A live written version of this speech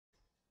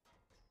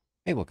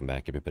Hey, welcome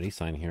back, everybody.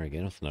 Sign here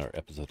again with another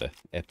episode of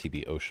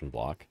FTB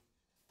Oceanblock.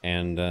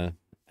 And I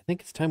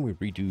think it's time we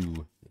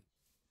redo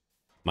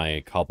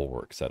my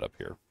Cobbleworks setup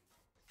here.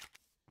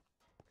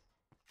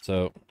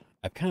 So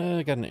I've kind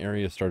of got an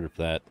area started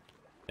for that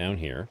down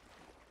here.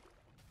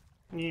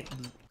 Yeah.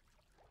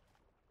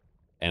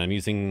 And I'm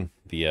using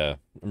the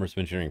immersive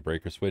engineering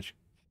breaker switch.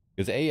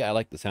 Because A, I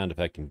like the sound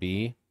effect, and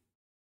B,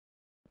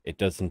 it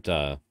doesn't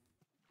get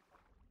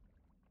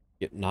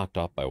knocked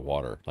off by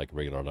water like a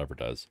regular lever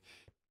does.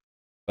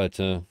 But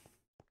let's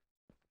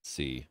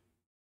see.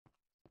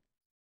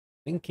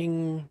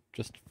 Thinking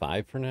just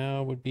 5 for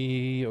now would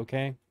be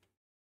okay.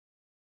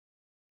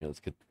 Yeah, let's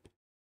get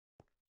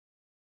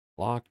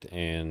locked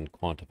and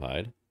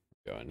quantified.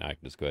 Go, and now I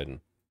can just go ahead and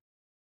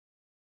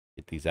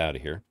get these out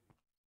of here.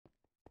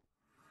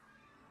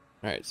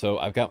 All right, so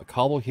I've got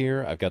cobble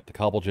here. I've got the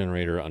cobble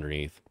generator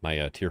underneath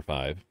my tier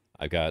 5.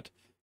 I've got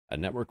a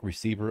network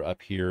receiver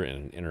up here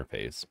and an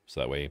interface,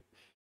 so that way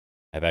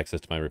I have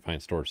access to my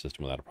refined storage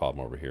system without a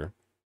problem over here.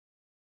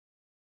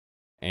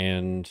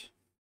 And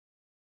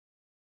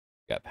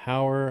got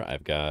power.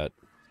 I've got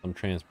some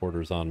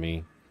transporters on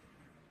me.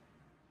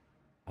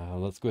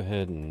 Let's go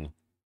ahead and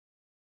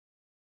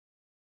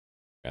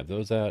grab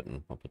those out,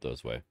 and I'll put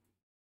those away.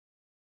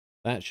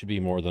 That should be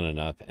more than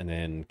enough. And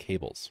then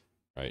cables,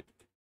 right?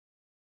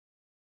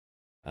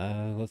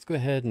 Let's go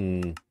ahead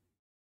and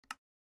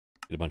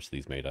get a bunch of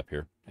these made up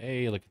here.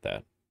 Hey, look at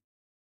that.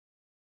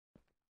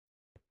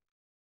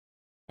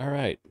 All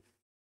right.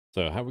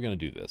 So how are we going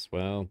to do this?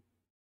 Well,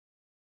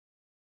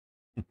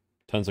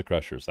 tons of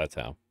crushers. That's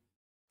how. All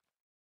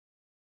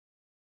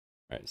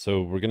right.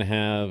 So we're going to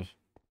have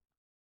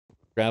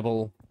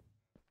gravel,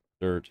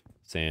 dirt,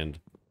 sand,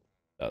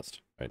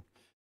 dust, right?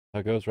 How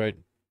it goes, right?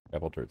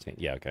 Gravel, dirt, sand.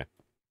 Yeah, okay.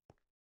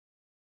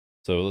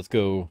 So let's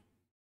go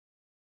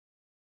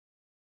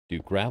do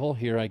gravel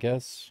here, I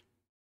guess.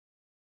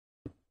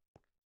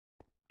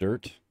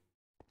 Dirt,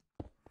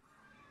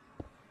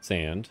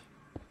 sand,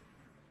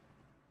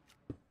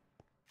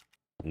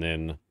 and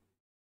then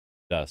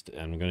dust.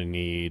 And I'm going to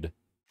need,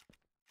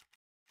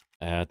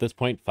 at this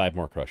point, 5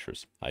 more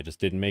crushers. I just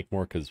didn't make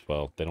more because,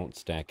 well, they don't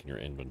stack in your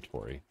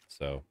inventory.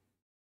 So,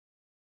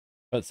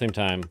 but at the same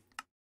time,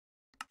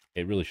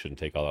 it really shouldn't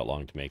take all that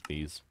long to make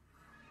these.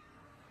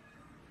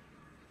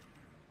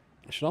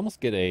 I should almost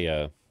get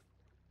a,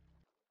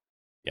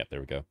 yeah,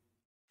 there we go.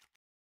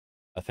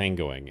 A thing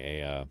going,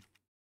 a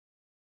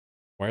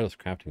wireless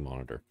crafting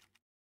monitor.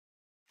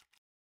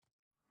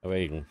 That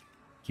way you can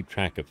keep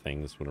track of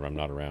things whenever I'm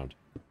not around.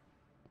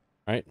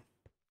 All right? And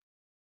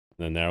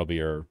then there'll be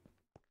your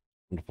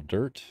wonderful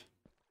dirt,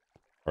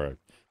 or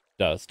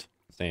dust,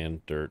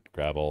 sand, dirt,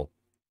 gravel.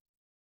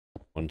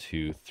 1,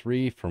 2,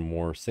 3 for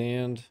more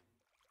sand.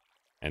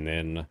 And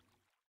then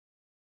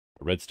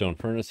a redstone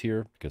furnace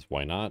here, because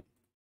why not?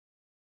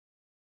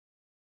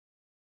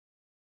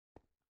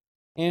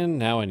 And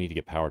now I need to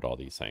get power to all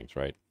these things,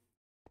 right?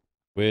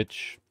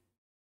 Which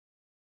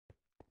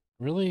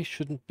really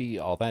shouldn't be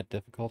all that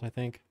difficult, I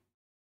think.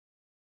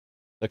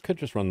 I could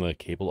just run the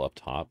cable up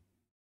top.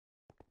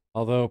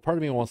 Although, part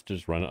of me wants to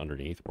just run it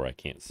underneath where I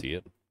can't see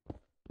it.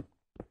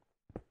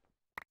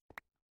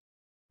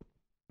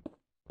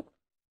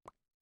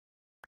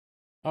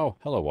 Oh,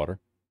 hello, water.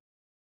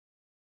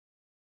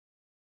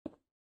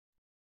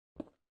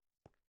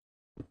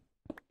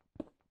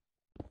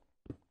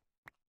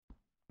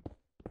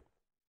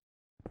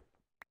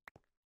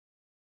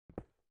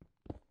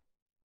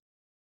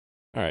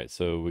 All right,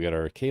 so we got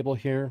our cable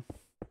here.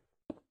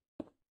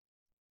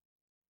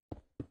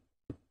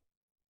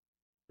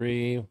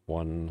 3,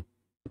 1,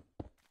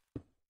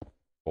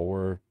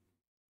 4.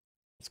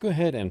 Let's go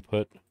ahead and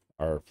put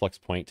our flex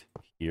point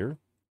here.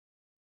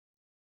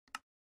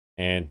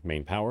 And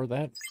main power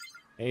that.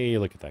 Hey,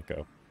 look at that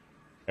go.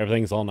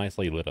 Everything's all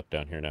nicely lit up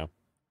down here now.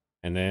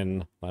 And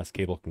then last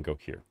cable can go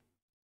here.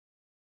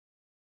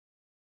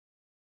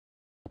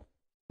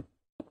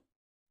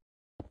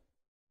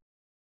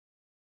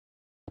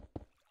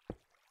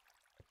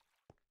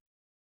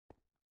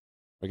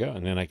 There we go.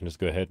 And then I can just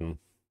go ahead and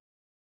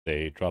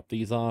say drop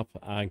these off.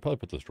 I can probably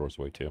put those drawers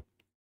away too.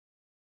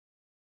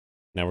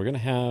 Now we're going to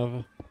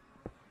have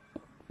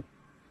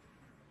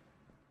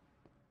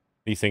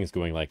these things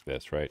going like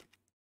this, right?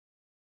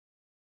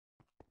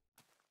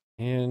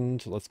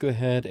 And let's go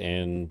ahead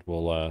and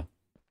we'll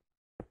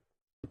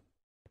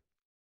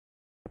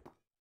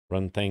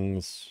run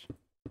things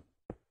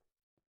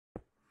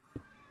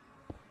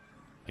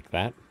like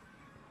that.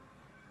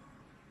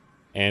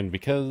 And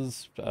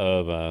because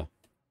of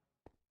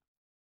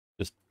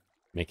just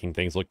making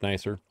things look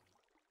nicer,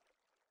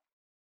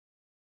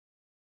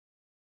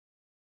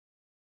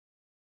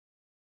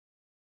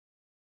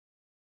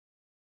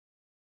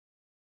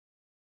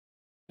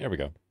 there we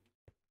go.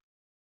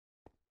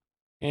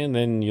 And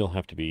then you'll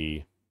have to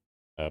be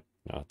up,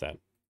 not that.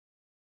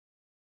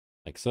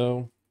 Like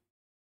so.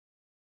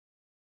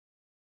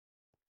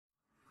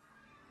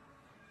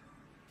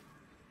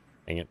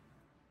 Dang it.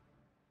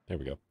 There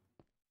we go.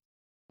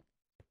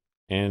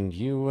 And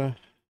you,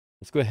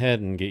 let's go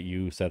ahead and get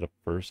you set up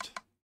first.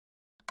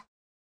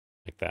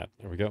 Like that.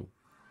 There we go.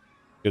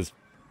 Because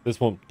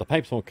the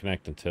pipes won't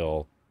connect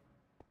until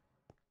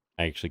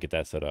I actually get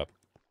that set up.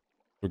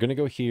 We're going to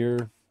go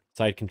here,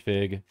 side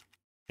config,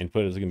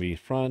 input is going to be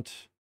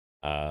front.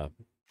 Bottom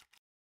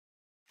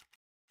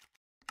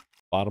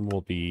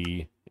will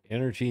be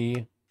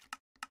energy.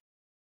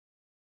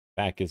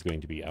 Back is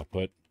going to be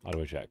output,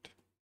 auto eject.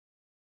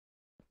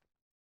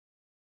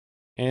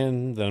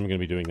 And then I'm going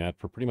to be doing that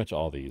for pretty much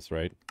all these,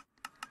 right?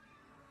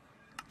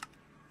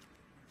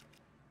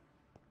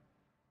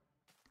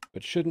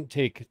 It shouldn't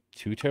take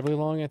too terribly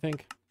long, I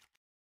think.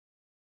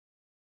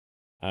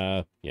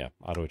 Yeah,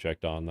 auto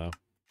eject on though.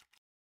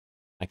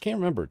 I can't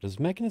remember. Does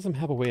Mechanism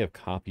have a way of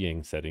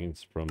copying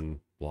settings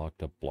from block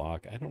to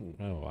block? I don't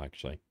know,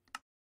 actually.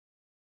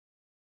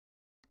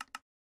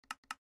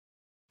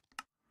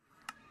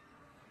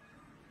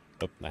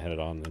 Oh, I had it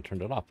on and then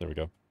turned it off. There we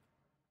go.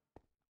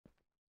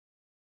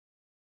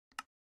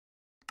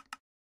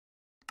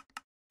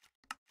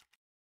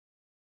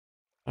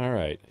 All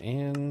right,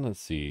 and let's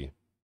see.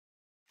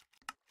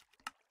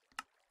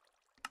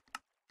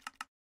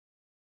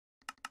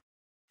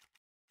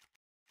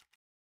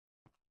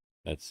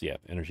 That's, yeah,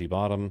 energy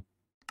bottom.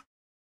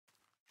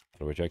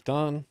 Auto eject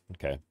on.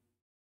 Okay.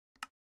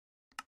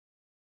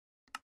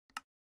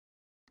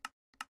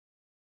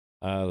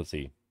 Let's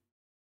see.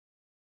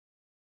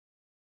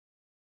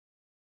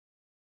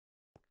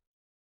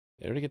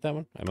 Did I already get that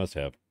one? I must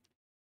have.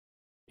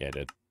 Yeah, I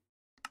did.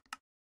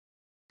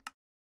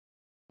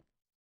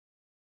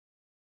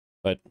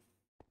 But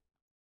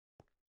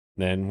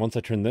then once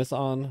I turn this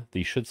on,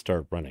 these should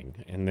start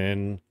running. And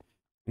then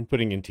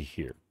inputting into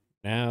here.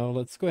 Now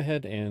let's go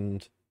ahead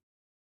and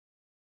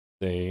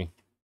say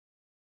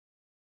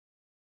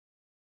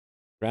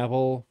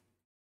gravel,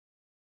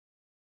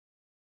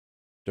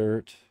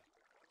 dirt,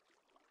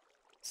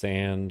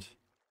 sand,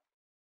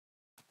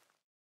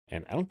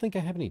 and I don't think I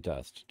have any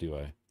dust, do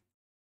I?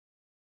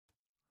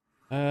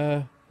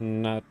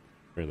 Not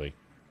really.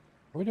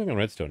 What are we doing on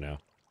redstone now?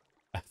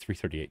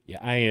 338. Yeah,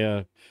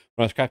 when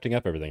I was crafting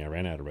up everything, I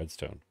ran out of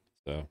redstone.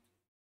 So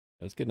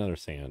let's get another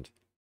sand.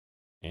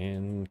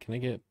 And can I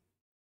get...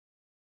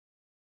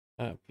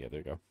 yeah, there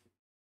you go.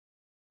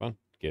 Come on,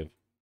 give.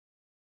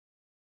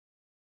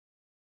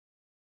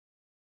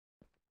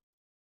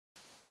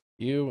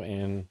 You,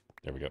 and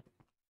there we go.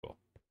 Cool.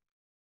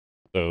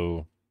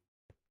 So,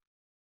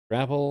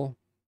 gravel,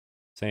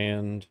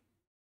 sand,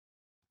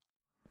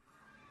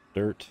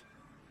 dirt,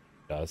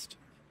 dust.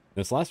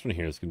 This last one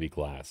here is going to be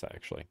glass,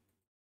 actually.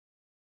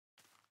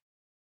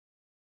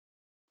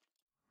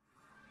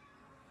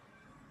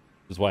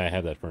 This is why I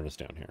have that furnace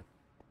down here.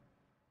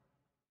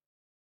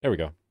 There we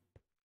go.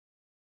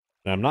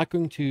 And I'm not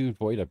going to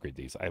void upgrade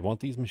these. I want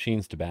these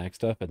machines to bag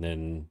stuff and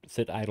then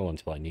sit idle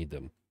until I need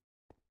them.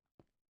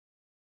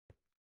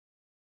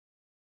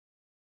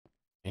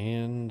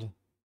 And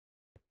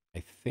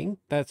I think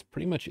that's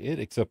pretty much it,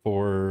 except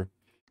for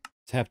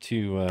let's have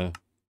to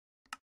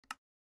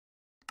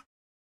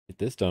get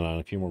this done on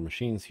a few more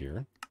machines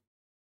here.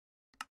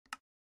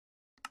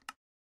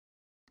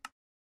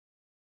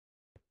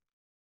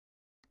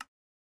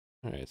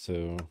 All right,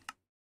 so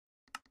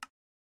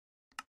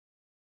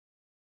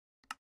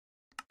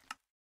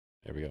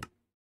there we go.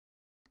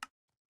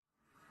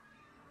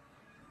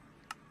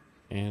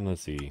 And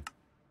let's see.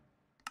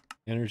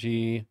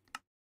 Energy.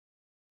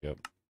 Yep.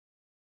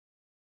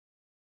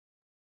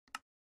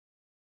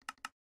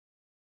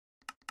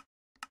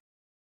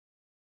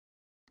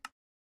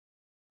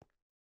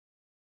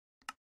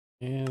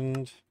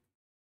 And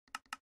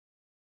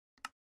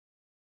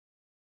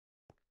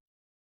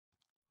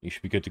you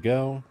should be good to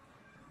go.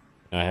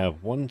 Now I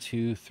have 1,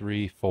 2,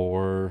 3,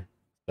 4,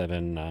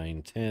 7,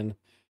 9, 10,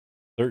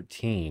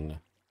 13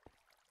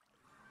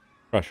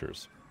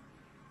 crushers.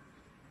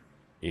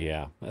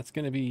 Yeah, that's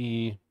going to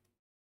be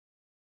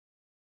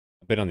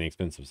a bit on the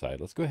expensive side.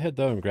 Let's go ahead,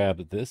 though, and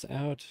grab this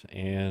out.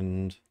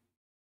 And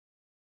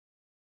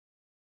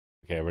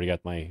okay, I already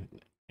got my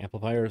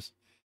amplifiers.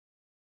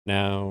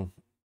 Now,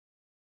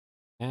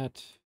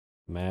 at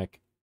Mac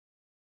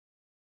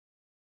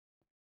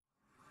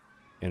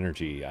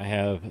energy, I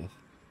have,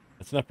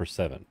 that's enough for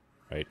 7,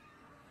 right?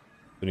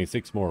 We need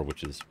 6 more,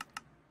 which is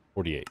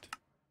 48.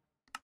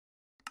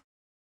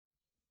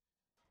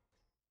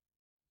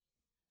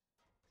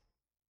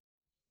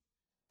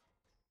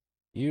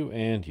 You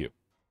and you.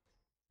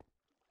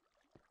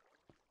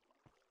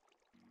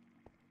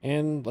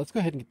 And let's go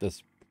ahead and get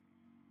this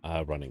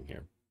running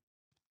here.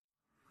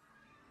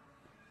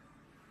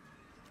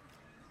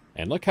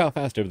 And look how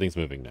fast everything's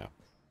moving now.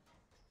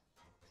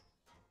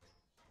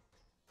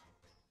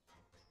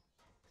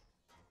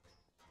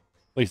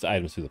 At least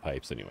items through the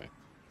pipes, anyway.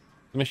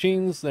 The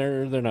machines,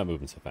 they're not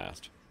moving so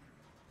fast.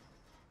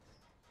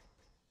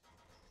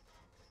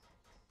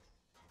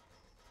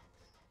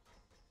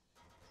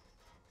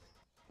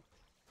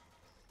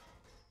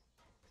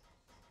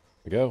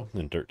 There we go.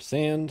 Then dirt,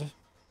 sand.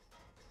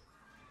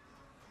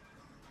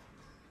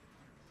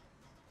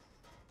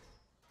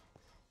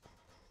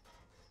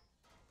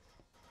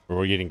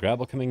 We're getting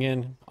gravel coming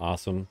in.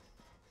 Awesome.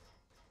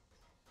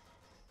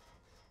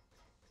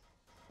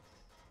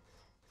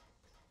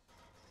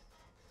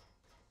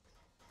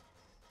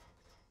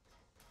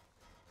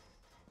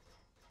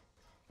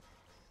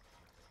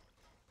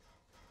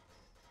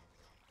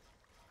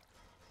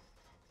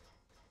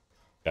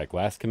 Got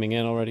glass coming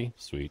in already?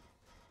 Sweet.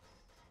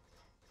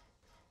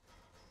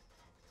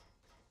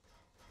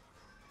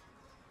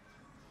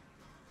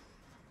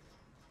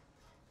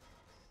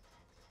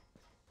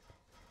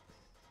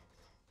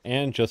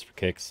 And just for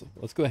kicks,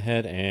 let's go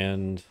ahead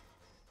and...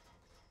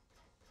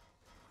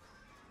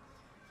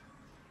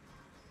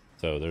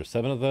 So there's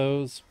 7 of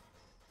those.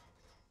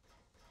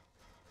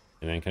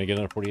 And then can I get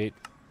another 48?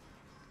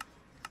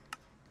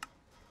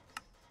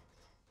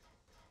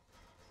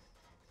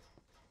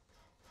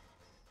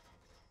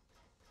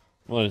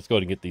 Well, let's go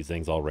ahead and get these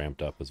things all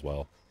ramped up as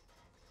well.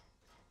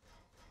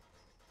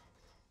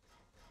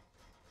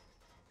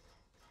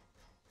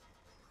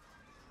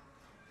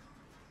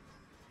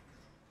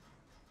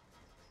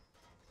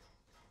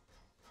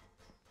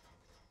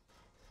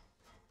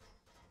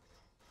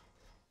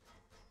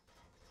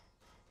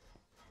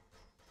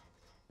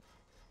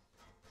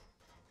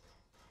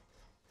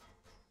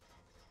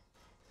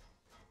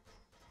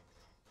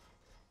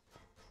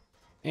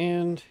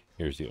 And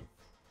here's you.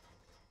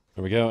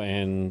 There we go,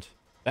 and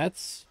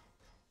that's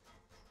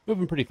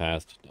moving pretty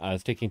fast.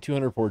 It's taking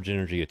 200 forge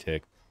energy a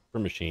tick per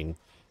machine.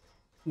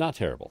 Not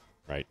terrible,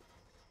 right?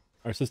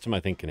 Our system,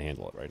 I think, can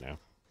handle it right now.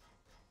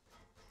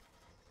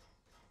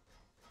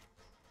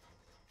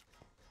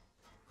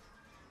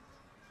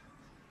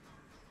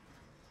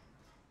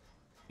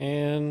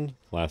 And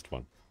last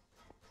one.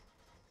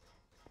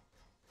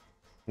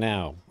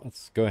 Now,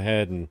 let's go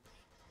ahead and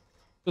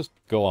just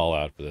go all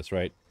out for this,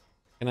 right?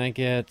 Can I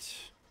get...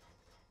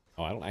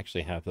 Oh, I don't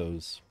actually have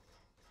those.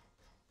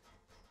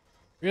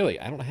 Really,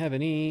 I don't have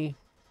any...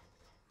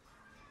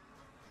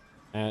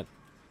 At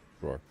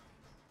drawer.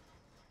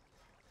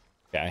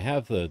 Yeah, I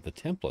have the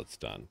templates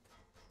done,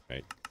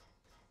 right?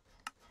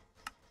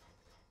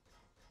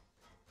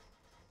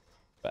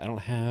 But I don't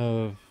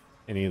have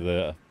any of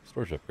the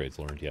storage upgrades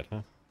learned yet,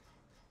 huh?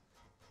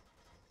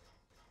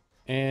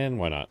 And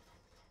why not?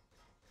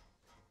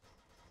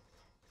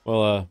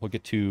 Well, we'll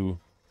get to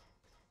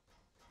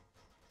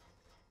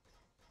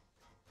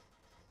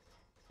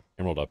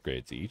emerald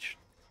upgrades each.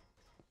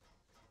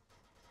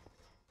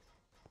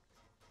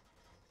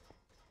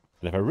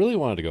 And if I really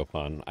wanted to go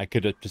fun, I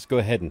could just go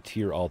ahead and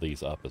tier all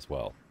these up as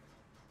well.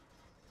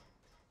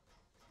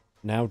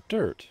 Now,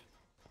 dirt.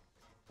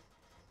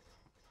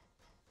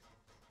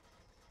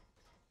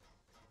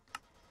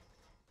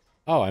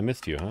 Oh, I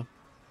missed you, huh?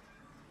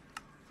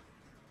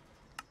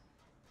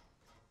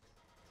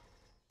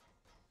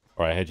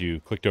 Or I had you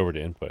clicked over to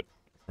input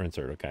or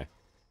insert. Okay.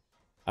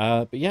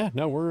 But yeah,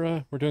 no,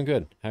 we're doing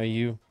good. How are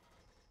you?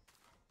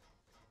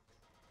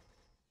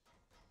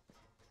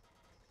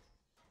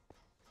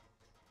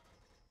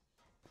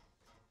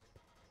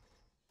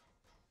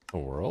 A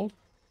world?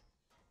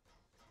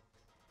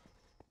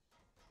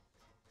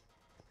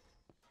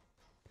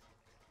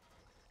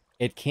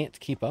 It can't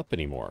keep up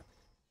anymore.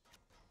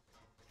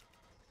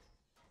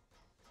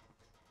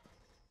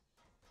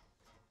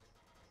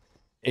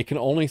 It can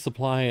only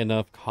supply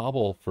enough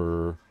cobble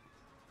for...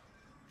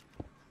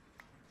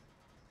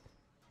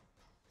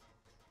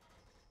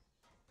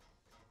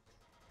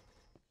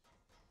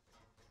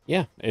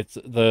 Yeah, it's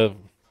the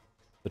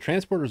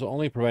transporter's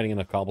only providing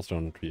enough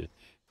cobblestone to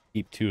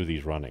keep 2 of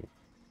these running.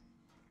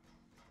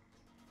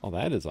 Oh,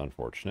 that is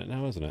unfortunate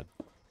now, isn't it?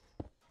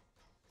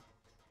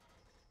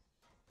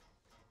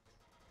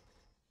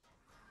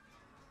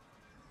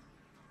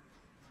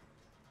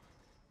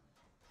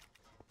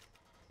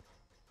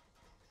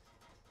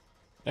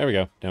 There we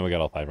go. Now we got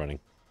all 5 running.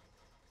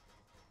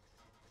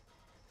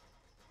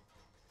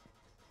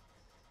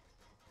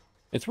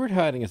 It's weird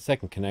how adding a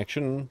second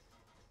connection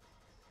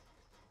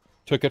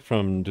took it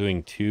from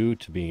doing 2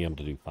 to being able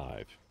to do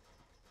 5.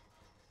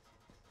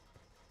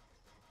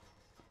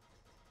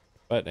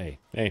 But hey,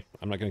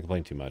 I'm not going to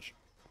complain too much.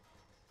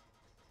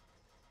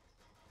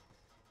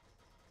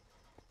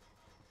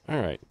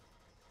 All right,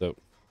 so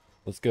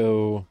let's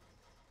go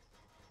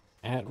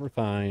at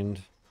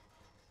refined.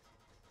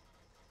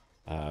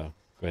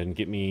 Go ahead and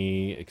get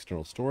me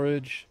external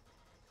storage,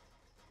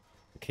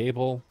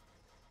 cable.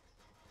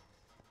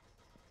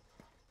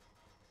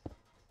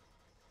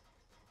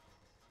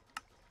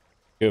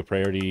 Go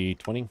priority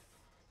 20.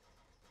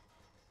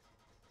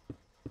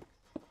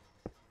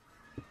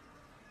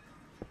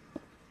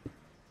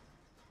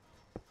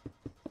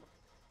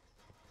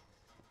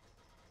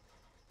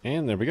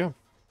 And there we go.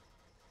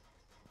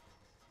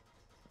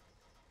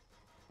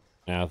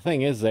 Now, the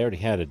thing is, they already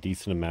had a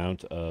decent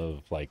amount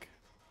of, like,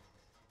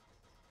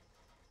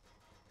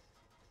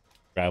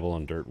 gravel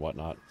and dirt and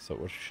whatnot. So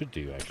what I should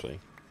do,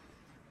 actually,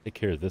 take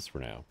care of this for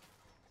now.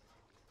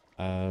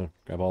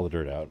 Grab all the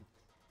dirt out.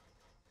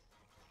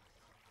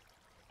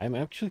 I'm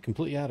actually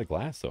completely out of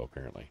glass, though,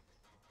 apparently.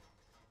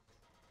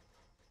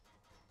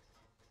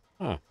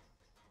 Huh.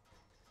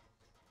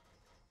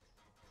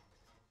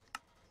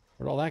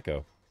 Where'd all that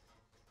go?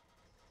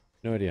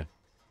 No idea.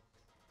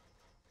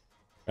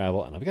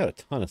 Gravel, and I've got a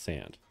ton of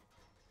sand.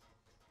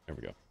 There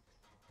we go.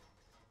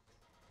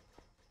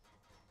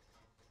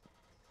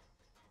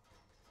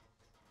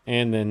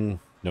 And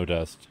then no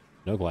dust,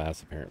 no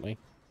glass, apparently.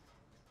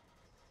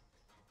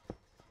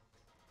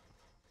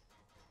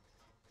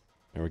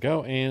 There we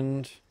go,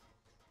 and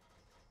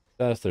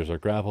dust. There's our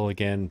gravel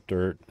again,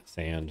 dirt,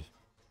 sand.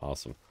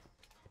 Awesome.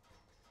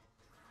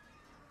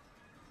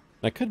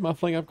 I could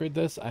muffling upgrade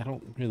this. I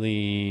don't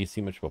really see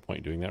much of a point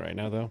in doing that right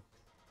now, though.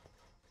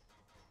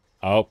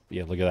 Oh,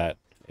 yeah, look at that.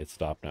 It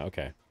stopped now.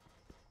 Okay.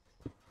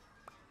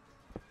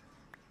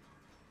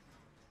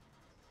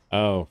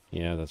 Oh,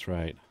 yeah, that's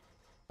right.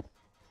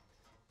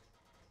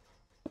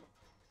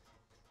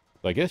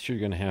 So I guess you're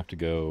going to have to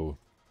go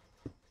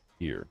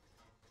here.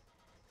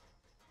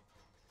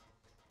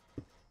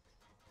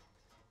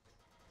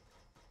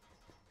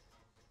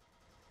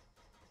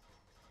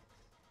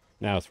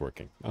 Now it's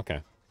working.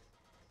 Okay.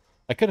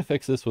 I could have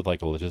fixed this with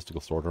like a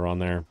logistical sorter on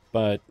there,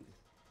 but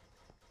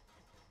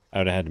I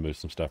would have had to move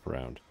some stuff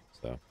around.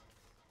 So,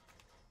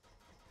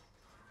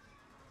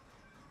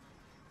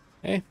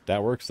 hey,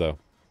 that works though. All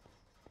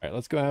right,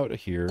 let's go out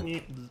here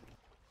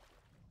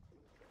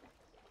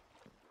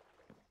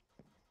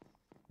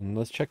and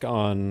let's check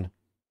on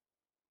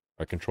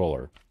our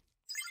controller.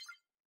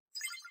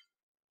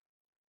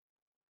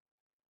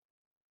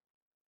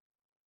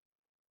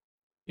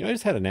 You know, I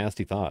just had a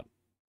nasty thought.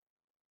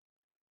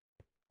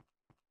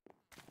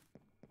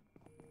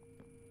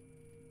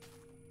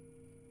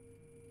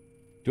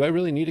 Do I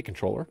really need a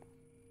controller?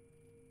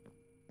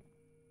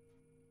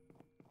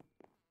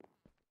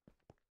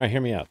 All right, hear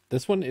me out.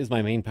 This one is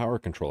my main power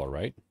controller,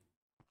 right?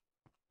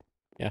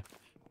 Yeah,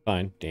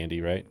 fine,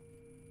 dandy, right?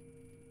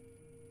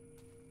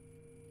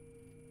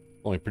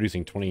 Only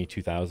producing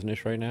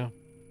 22,000-ish right now?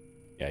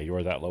 Yeah, you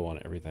are that low on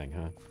everything,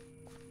 huh?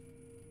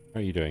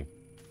 How are you doing?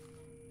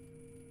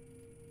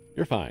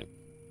 You're fine.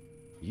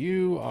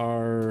 You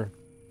are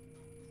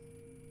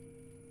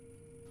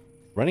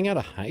running out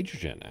of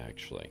hydrogen,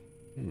 actually.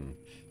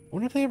 I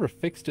wonder if they ever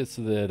fixed it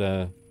so that,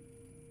 I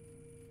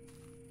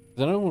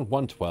know in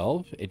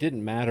 112, it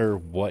didn't matter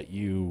what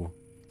you,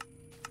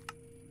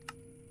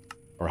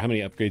 or how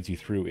many upgrades you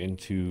threw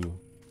into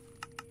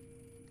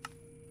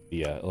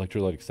the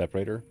electrolytic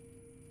separator.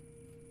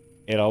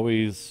 It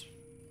always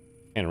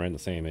kind of ran the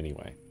same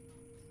anyway.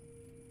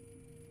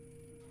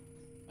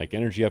 Like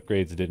energy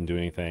upgrades didn't do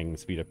anything,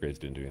 speed upgrades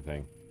didn't do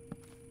anything.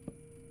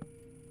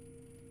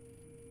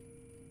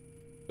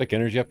 Like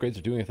energy upgrades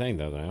are doing a thing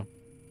though now.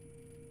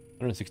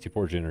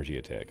 164 energy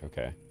attack,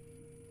 okay.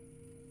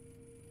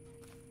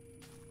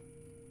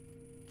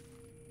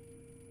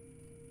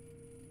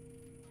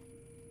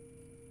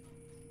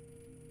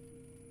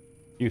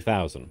 Few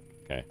thousand.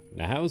 Okay.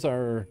 Now how's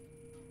our...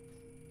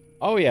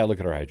 Oh yeah, look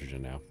at our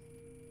hydrogen now.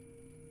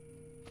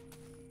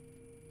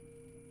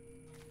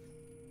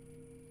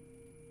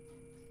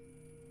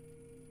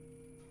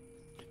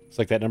 Looks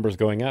like that number's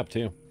going up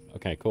too.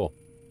 Okay, cool.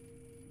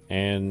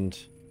 And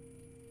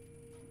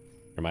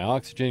you're my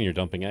oxygen, you're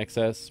dumping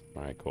excess.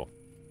 Alright, cool.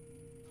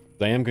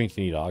 I am going to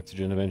need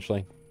oxygen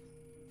eventually.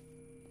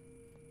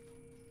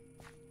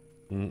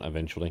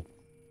 Eventually.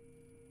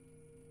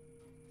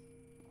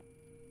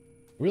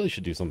 Really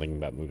should do something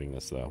about moving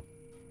this though.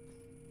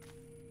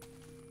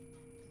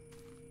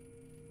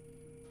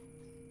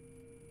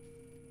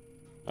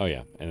 Oh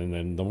yeah, and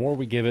then the more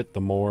we give it,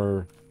 the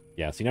more...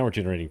 Yeah, see now we're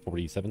generating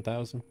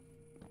 47,000.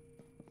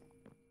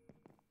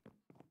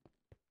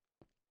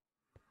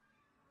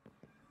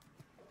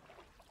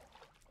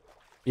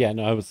 Yeah,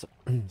 no, I was...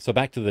 So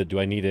back to the, do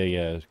I need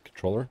a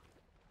controller?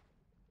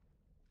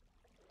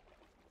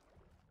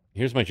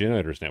 Here's my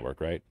generators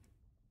network, right?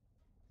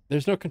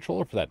 There's no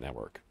controller for that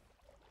network.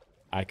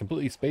 I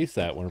completely spaced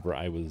that whenever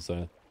I was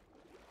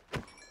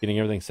getting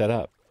everything set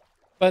up.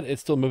 But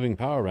it's still moving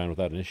power around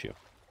without an issue.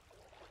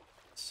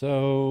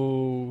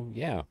 So,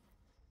 yeah.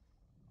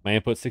 My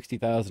input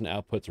 60,000,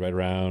 output's right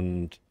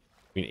around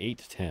between 8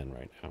 to 10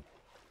 right now.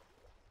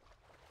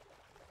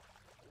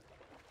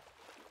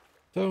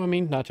 So, I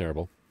mean, not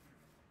terrible.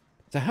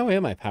 So how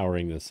am I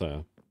powering this,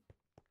 the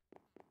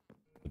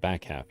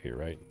back half here,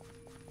 right?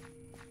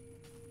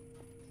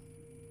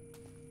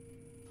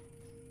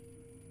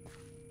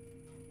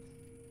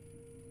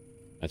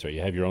 That's right,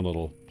 you have your own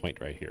little point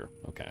right here.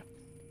 Okay.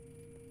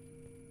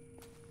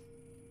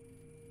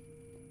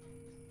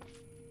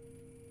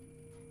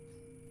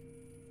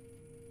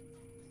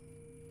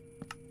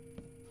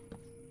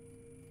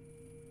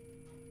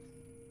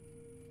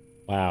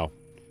 Wow.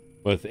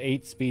 With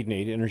 8 speed and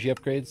 8 energy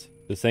upgrades,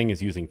 this thing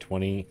is using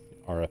 20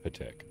 RF a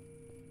tick.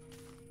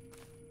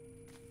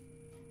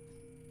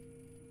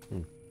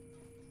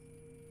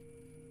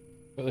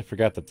 Totally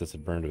forgot that this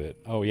had burned a bit.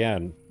 Oh yeah,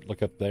 and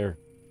look up there.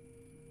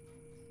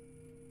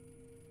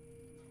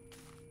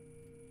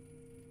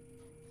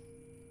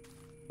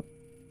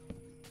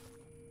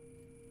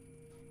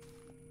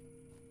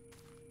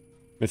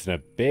 Missing a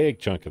big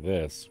chunk of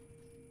this.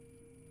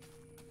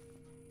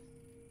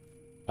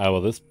 Oh,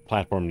 well, this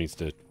platform needs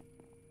to...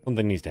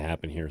 Something needs to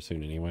happen here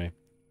soon anyway.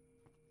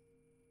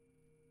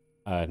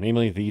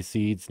 Namely, these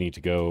seeds need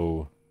to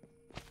go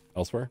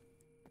elsewhere.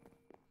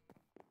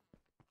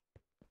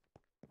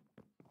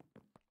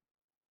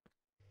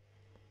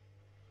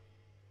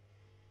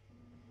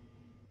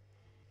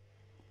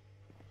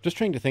 Just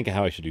trying to think of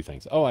how I should do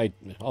things. Oh, I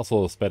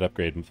also sped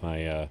upgrade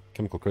my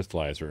chemical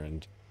crystallizer,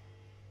 and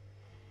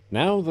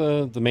now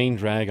the main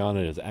drag on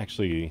it is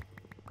actually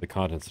the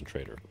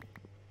concentrator.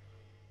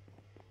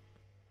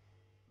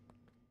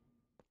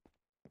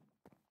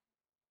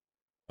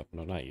 Oh,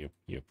 no, not you.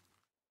 You.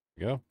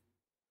 There we go.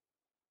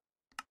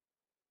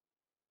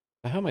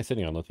 How am I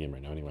sitting on lithium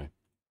right now, anyway?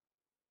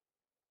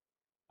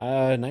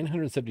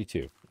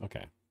 972.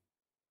 Okay.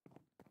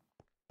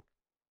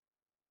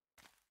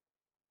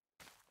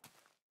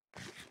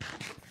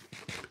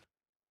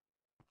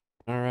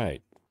 All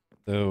right.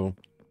 So,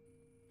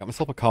 got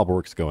myself a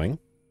Cobbleworks going.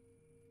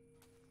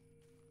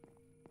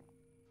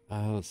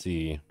 Let's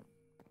see.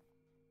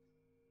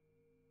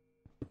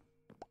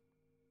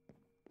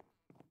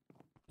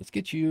 Let's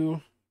get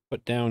you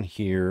put down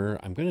here.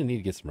 I'm going to need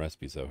to get some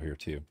recipes, though, here,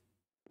 too.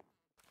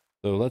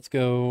 So, let's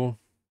go.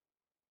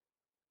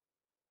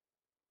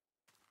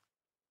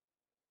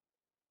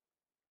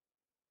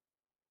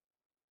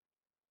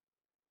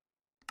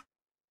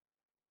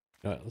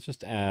 Let's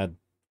just add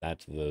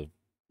that to the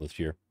list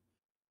here.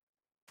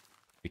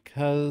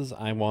 Because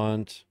I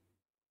want...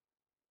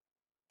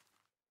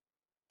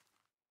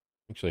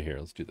 Actually, here,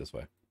 let's do it this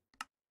way.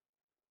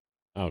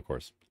 Oh, of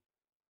course.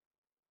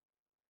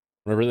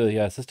 Whenever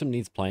the system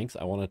needs planks,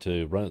 I wanted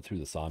to run it through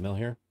the sawmill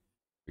here.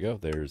 Here we go.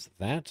 There's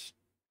that.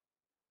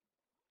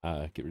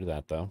 Get rid of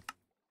that, though.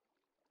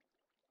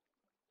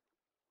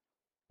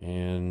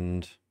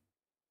 And...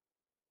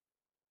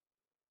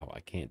 Oh,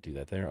 I can't do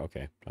that there.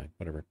 Okay, fine,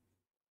 whatever.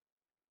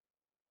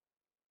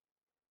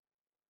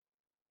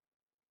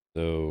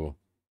 So...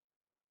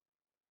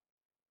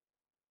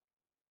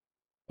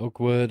 Oak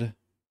wood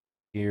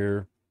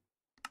here.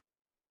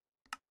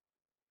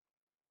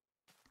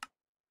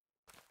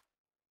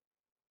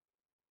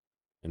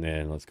 And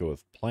then let's go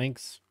with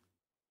planks.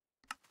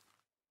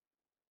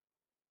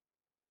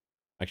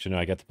 Actually, no,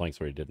 I got the planks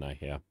already, didn't I?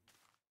 Yeah.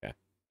 Okay.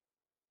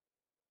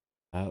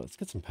 Let's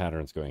get some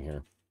patterns going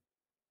here.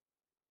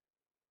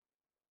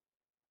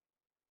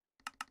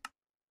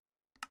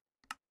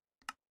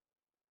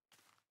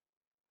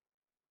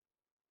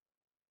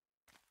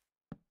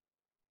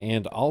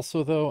 And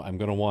also, though, I'm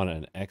going to want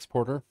an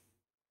exporter.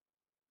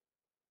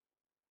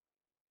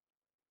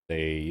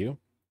 Say you.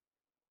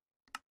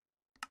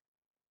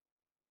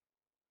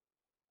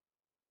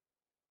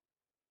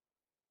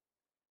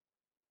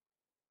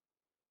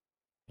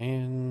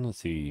 And let's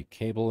see,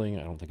 cabling.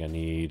 I don't think I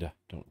need.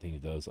 Don't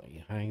need those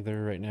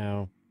either right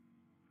now.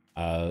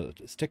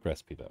 Stick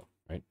recipe though,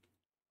 right?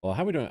 Well,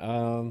 how are we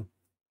doing?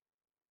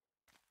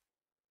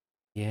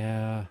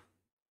 Yeah.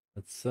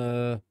 Let's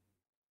and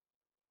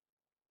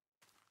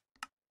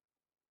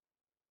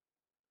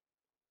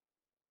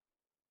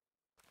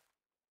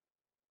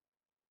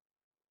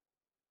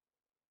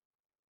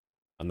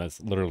that's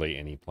literally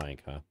any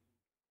plank, huh?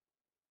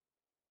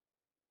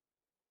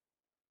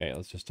 Okay,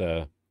 let's just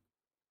do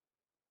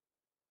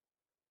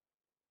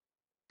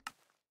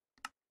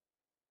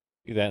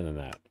that and then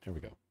that. There we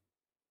go.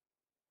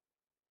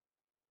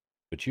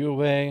 Put you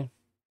away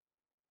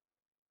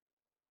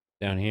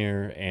down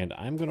here, and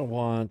I'm gonna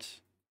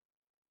want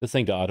this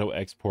thing to auto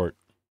export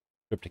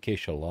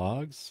cryptocacia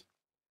logs.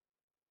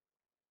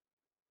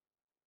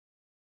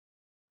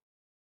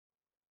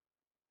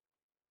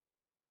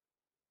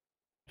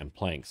 And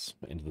planks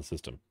into the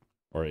system,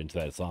 or into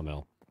that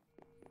sawmill.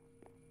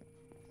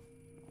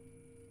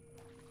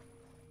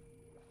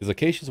 Because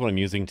acacia is what I'm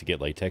using to get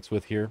latex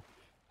with here.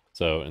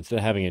 So instead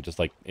of having it just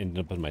like end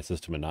up in my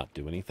system and not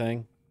do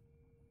anything,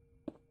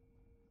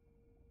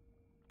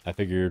 I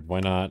figured why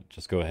not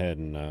just go ahead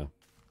and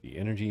the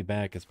energy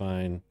back is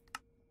fine.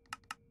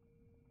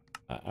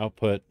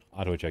 Output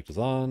auto eject is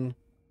on.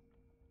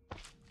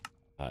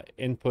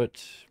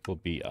 Input will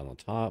be on the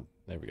top.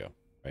 There we go.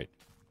 Right.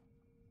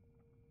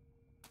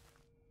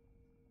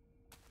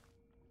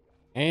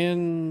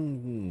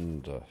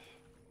 And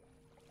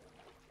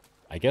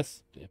I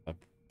guess if I'm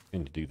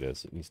going to do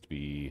this, it needs to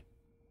be...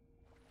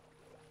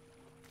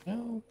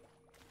 Well,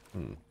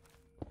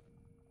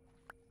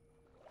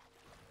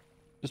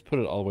 just put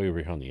it all the way over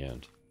here on the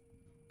end.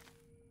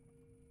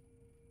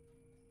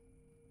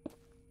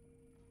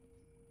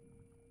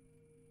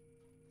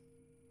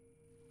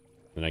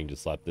 Then I can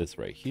just slap this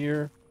right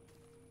here.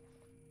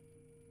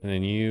 And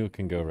then you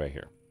can go right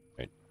here,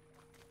 right?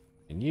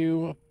 And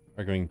you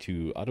are going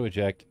to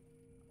auto-eject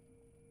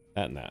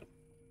that and that.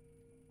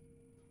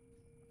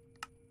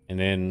 And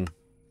then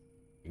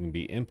you can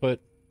be input.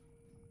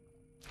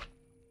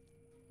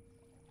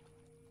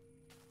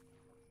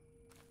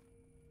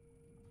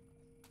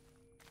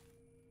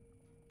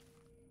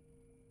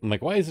 I'm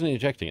like, why isn't it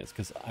ejecting it? It's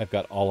because I've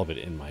got all of it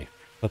in my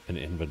flipping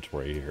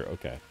inventory here.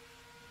 Okay.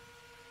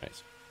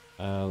 Nice.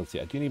 Let's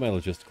see. I do need my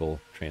logistical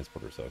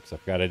transporters, though, because I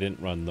forgot I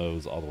didn't run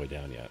those all the way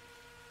down yet.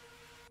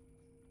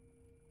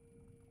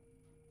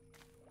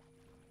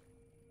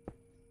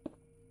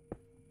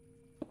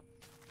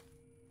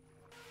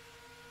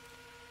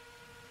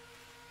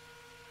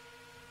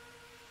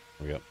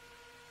 There we go.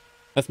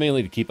 That's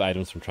mainly to keep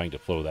items from trying to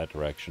flow that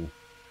direction.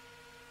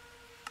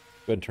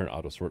 Go ahead and turn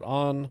auto sort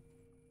on.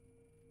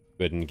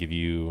 Go ahead and give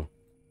you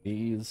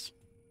these.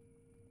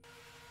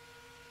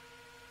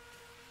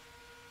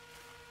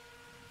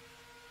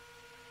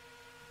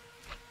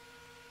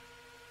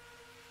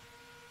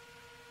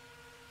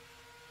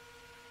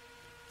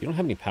 You don't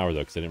have any power, though,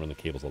 because I didn't run the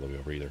cables all the way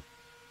over either.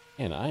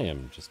 And I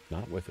am just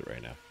not with it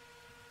right now.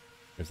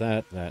 There's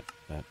that. There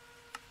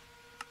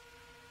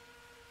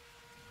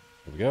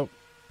we go.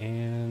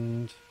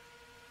 And...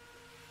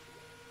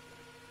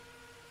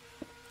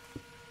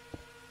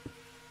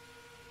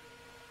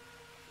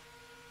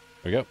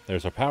 there we go.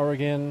 There's our power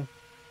again.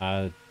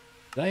 Did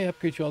I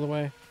upgrade you all the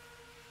way?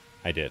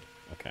 I did.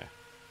 Okay.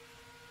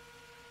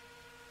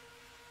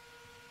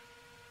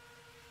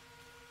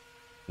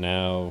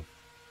 Now...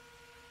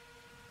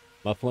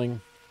 muffling.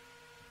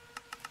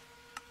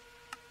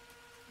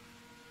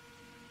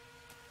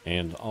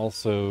 And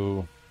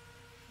also...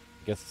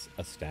 I guess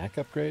a stack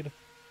upgrade?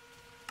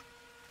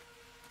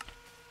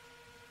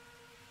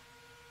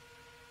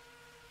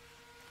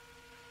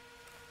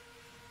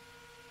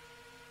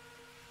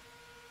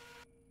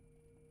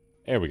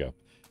 There we go.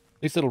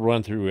 At least it'll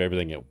run through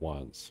everything at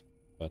once.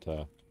 But,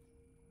 can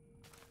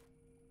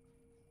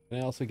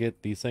I also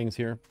get these things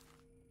here?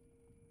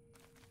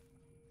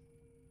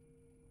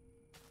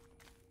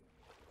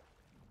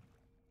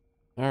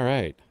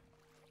 Alright.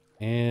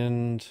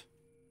 And...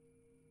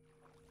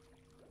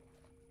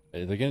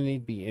 is there going to need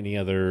to be any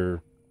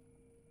other...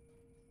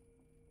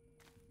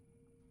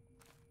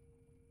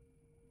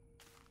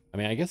 I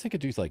mean, I guess I could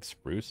do, like,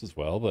 spruce as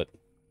well, but...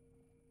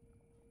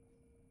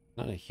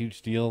 not a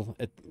huge deal.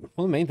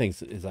 One of the main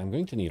things is I'm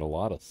going to need a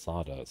lot of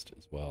sawdust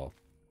as well.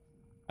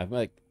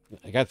 I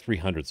got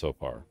 300 so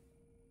far.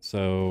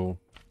 So...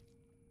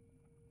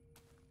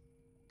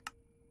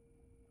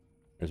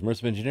 there's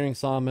Immersive Engineering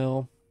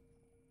Sawmill.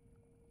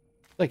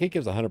 Like, it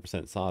gives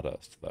 100%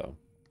 sawdust, though.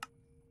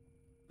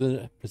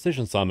 The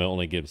Precision Sawmill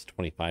only gives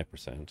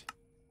 25%.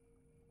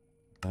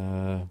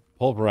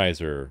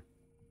 Pulverizer.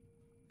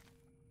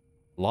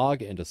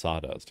 Log into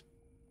sawdust.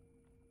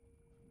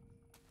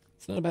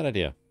 It's not a bad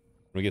idea.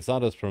 We get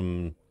sawdust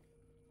from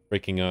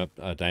breaking up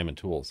diamond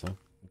tools, huh?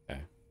 Okay.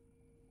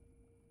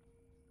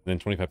 And then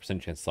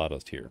 25% chance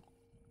sawdust here.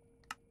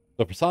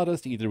 So for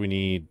sawdust, either we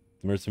need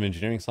Immersive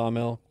Engineering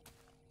Sawmill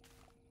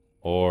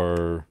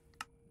or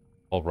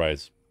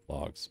pulverize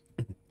logs.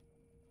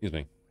 Excuse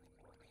me.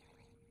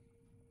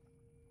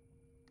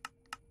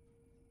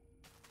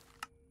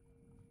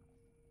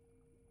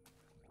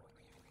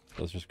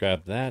 Let's just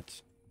grab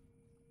that.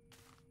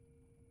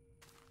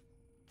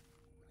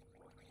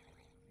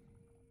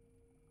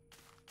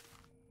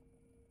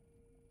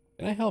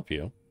 Can I help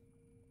you?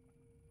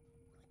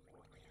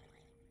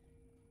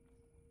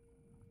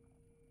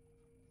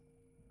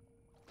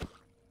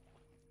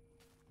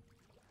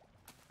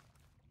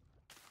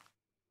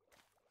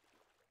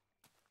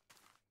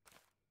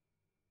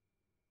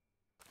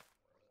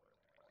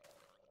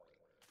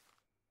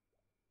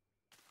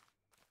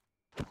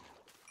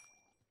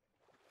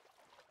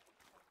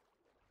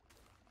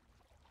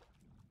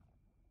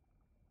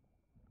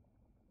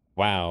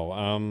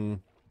 Wow,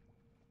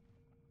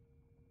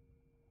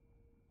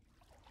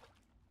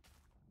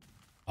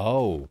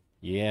 oh,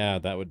 yeah,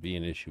 that would be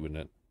an issue, wouldn't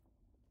it?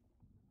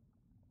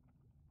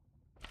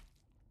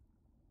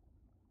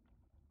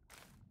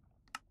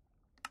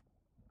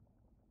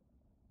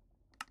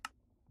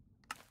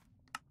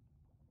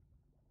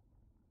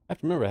 I have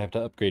to remember I have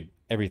to upgrade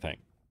everything.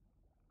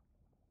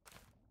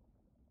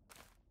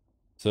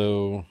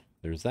 So,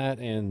 there's that,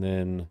 and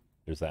then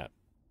there's that.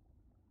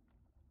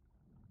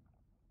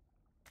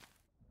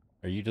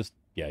 Are you just...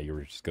 yeah, you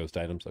were just ghost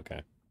items?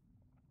 Okay.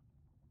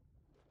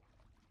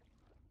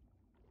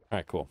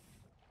 Alright, cool.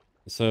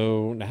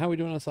 So, now how are we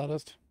doing on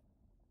sawdust?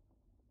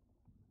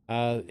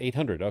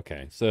 800,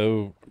 okay.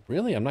 So,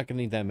 really, I'm not going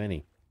to need that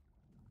many.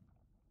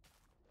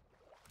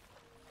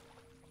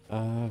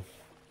 You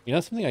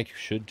know, something I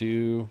should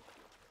do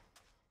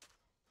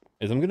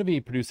is I'm going to be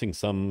producing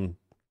some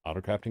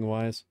auto-crafting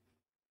wise,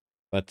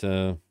 but,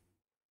 go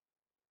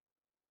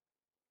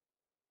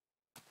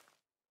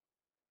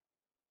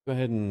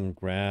ahead and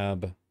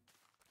grab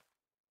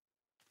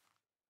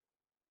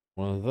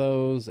one of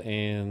those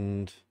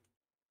and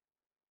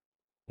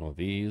one of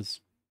these.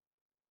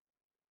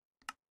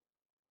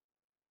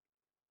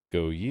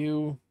 Go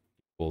you,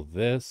 equal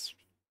this.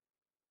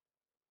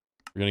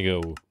 We're going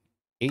to go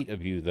 8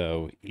 of you,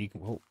 though,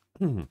 equal...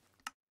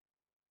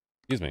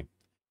 excuse me.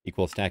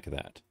 Equal a stack of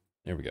that.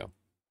 There we go.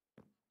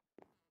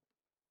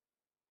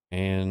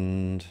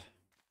 And...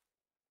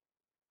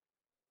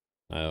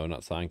 no,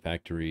 not sawing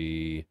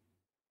factory.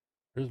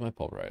 Where's my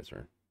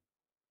pulverizer?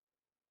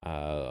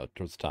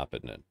 Towards the top,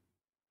 isn't it?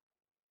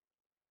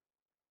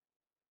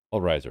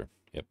 Pulverizer.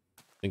 Yep.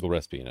 Single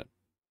recipe in it.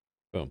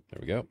 Boom. There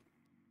we go.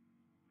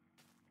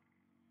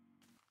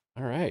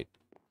 All right.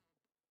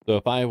 So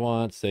if I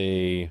want,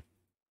 say...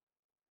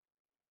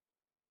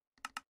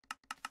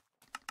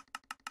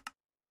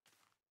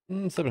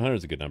 700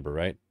 is a good number,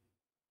 right?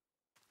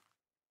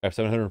 Craft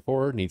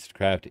 704 needs to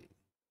craft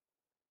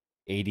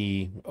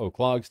 80 oak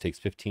logs, takes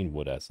 15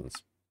 wood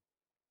essence.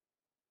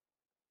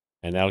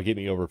 And that'll get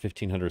me over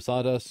 1,500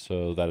 sawdust,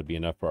 so that'd be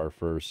enough for our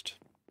first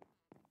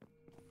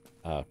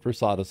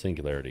sawdust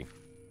singularity.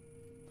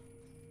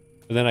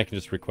 But then I can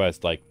just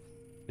request like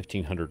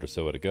 1,500 or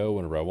so at a go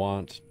whenever I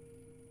want.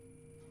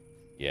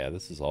 Yeah,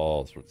 this is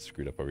all sort of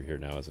screwed up over here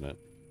now, isn't it?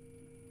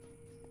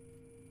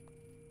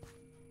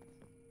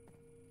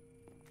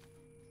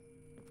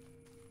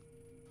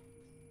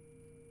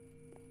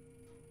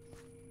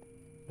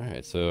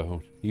 Alright,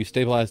 so you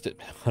stabilized at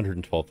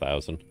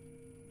 112,000.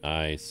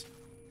 Nice.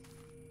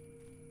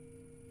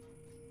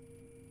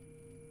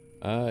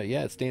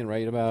 Yeah, it's staying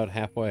right about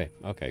halfway.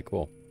 Okay,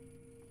 cool.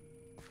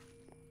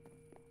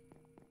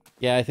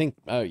 Yeah, I think,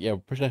 yeah,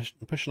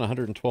 pushing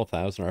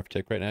 112,000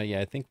 architect right now.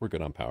 Yeah, I think we're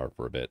good on power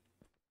for a bit.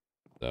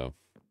 So,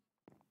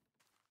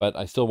 but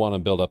I still want to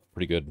build up a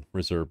pretty good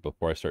reserve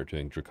before I start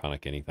doing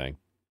draconic anything.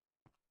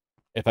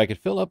 If I could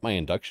fill up my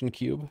induction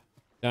cube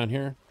down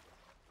here,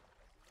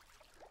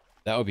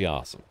 that would be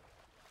awesome.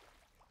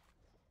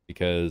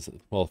 Because,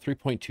 well,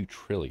 3.2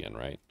 trillion,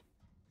 right?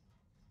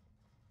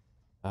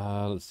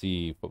 Let's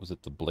see, what was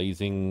it? The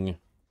blazing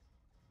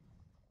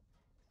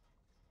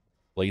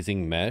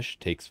mesh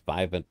takes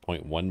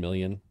 5.1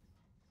 million.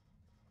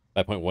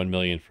 5.1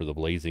 million for the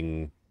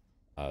blazing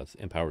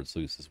empowered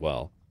sluice as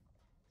well.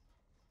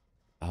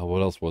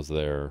 What else was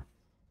there?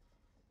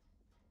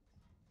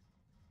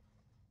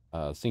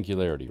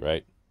 Singularity,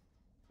 right?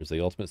 There's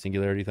the ultimate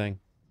singularity thing.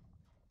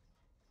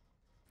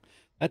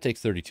 That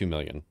takes 32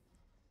 million.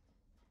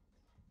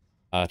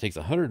 It takes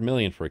 100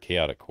 million for a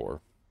chaotic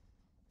core.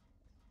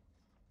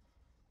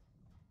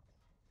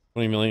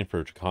 20 million for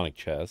a draconic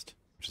chest,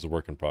 which is a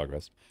work in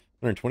progress.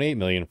 128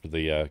 million for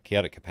the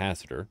chaotic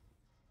capacitor.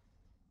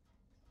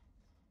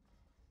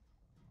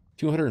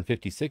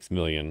 256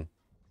 million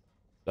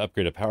to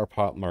upgrade a power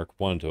pot Mark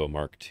 1 to a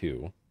Mark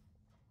 2.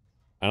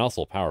 And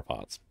also power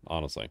pots,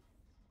 honestly.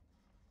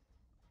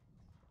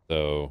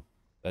 So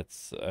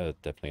that's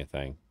definitely a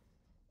thing.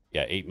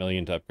 Yeah, 8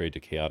 million to upgrade to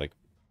chaotic.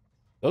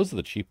 Those are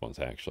the cheap ones,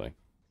 actually.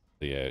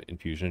 The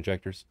infusion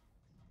injectors.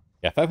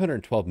 Yeah,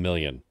 512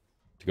 million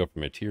to go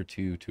from a tier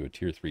 2 to a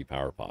tier 3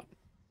 power pot.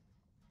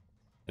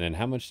 And then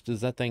how much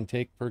does that thing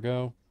take per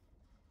go?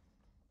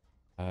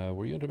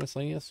 Were you under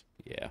miscellaneous?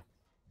 Yeah.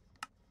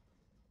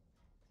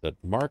 The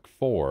Mark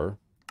 4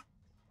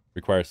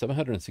 requires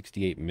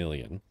 768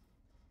 million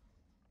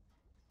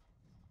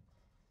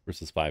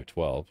versus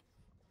 512.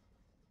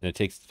 And it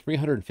takes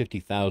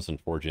 350,000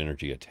 forge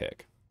energy a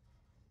tick.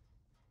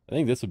 I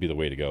think this would be the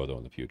way to go, though,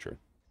 in the future.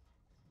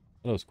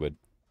 Hello, squid.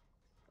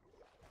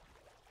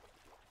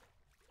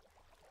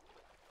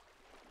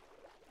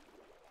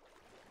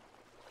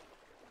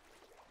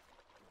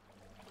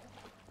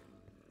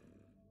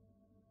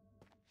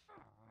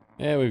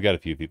 Yeah, we've got a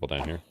few people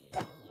down here.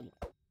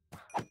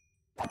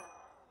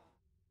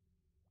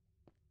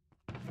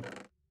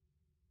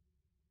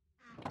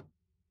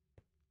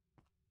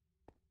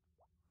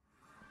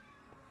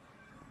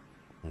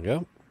 There we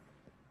go.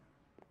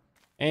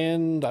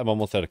 And I'm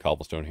almost out of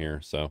cobblestone here,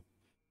 so...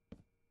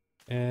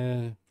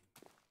 we're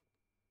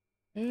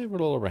a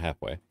little over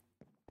halfway.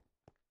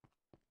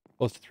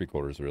 Close to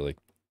 3/4, really.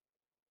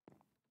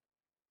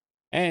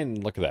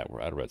 And look at that,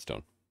 we're out of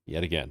redstone.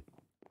 Yet again.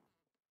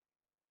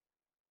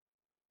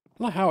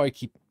 I don't know how I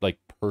keep, like,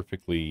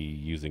 perfectly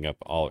using up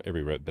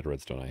every bit of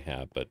redstone I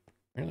have, but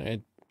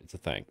apparently it's a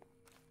thing.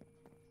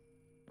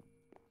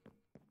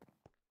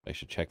 I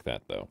should check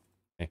that, though.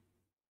 Okay.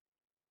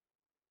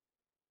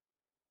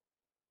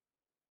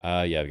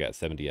 Yeah, I've got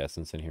 70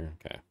 essence in here.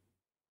 Okay.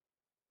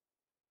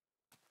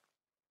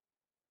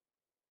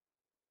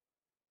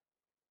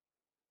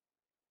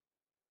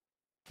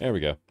 There we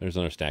go. There's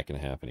another stack and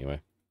a half, anyway.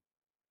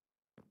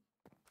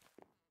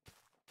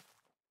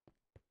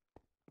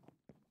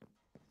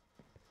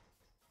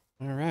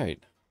 All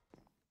right.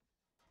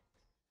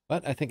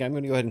 But I think I'm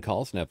going to go ahead and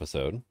call this an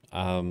episode.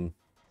 Oh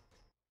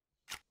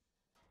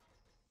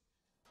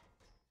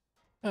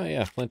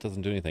yeah, flint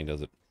doesn't do anything,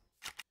 does it?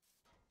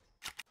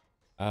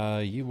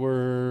 You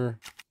were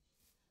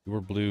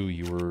blue,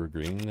 you were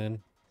green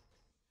then?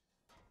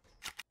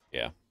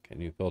 Yeah. Okay,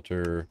 new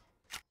filter.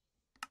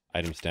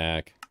 Item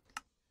stack.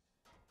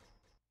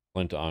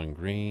 Flint on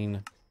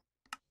green.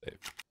 Save.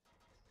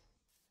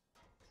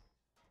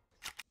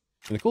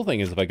 And the cool thing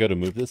is if I go to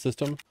move this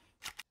system,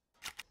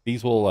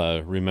 these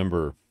will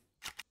remember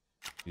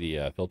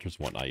the filters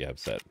and whatnot you have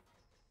set.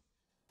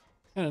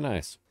 Kind of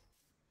nice.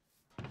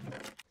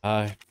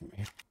 I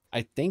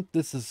think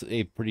this is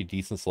a pretty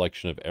decent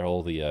selection of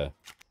all the, you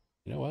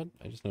know what?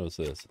 I just noticed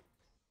this.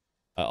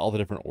 All the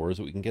different ores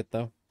that we can get,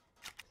 though.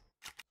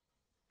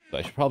 So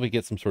I should probably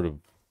get some sort of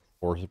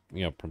ore,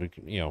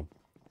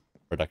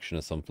 production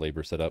of some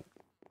flavor set up.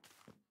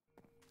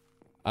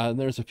 And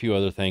there's a few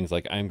other things,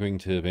 like I'm going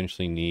to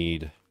eventually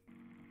need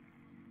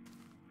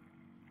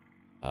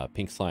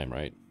pink slime,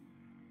 right?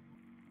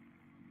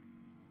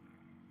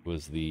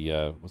 Was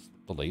the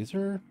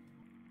laser?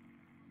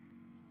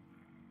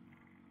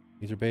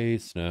 Laser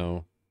base?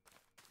 No.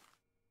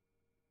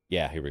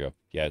 Yeah, here we go.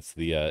 Yeah, it's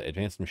the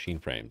advanced machine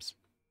frames.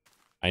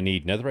 I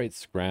need netherite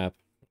scrap.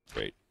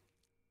 Great.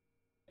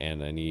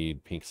 And I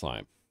need pink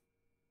slime.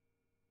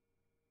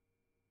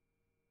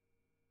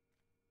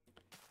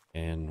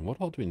 And what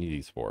all do we need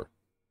these for?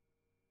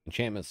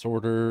 Enchantment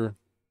sorter,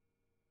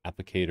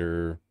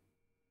 applicator,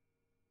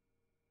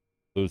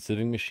 fluid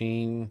sieving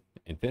machine,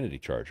 infinity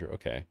charger.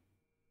 Okay.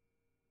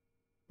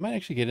 Might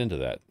actually get into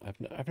that.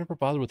 I've never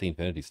bothered with the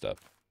infinity stuff.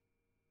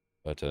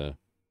 But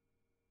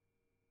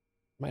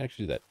might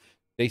actually do that.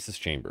 Stasis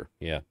chamber.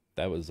 Yeah,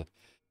 that was...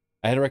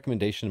 I had a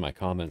recommendation in my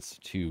comments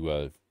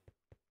to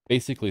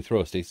basically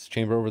throw a stasis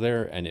chamber over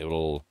there, and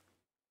it'll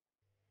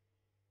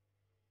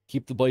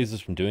keep the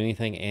blazes from doing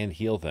anything and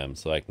heal them,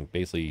 so I can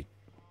basically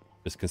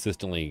just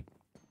consistently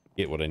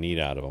get what I need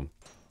out of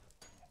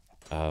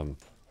them.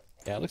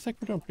 Yeah, it looks like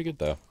we're doing pretty good,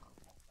 though.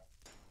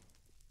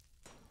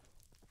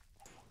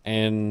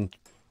 And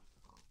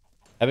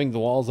having the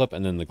walls up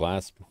and then the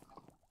glass,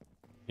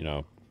 you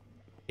know,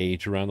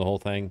 cage around the whole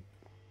thing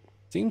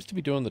seems to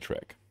be doing the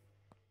trick.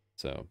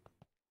 So...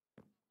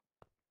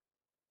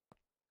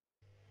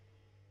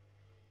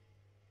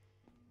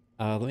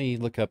 let me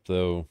look up,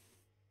 though.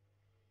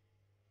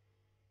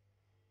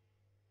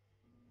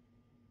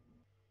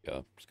 Yeah,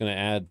 I'm just going to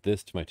add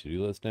this to my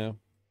to-do list now.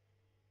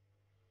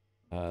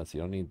 So you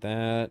don't need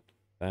that.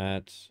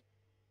 That.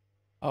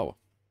 Oh,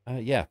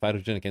 yeah,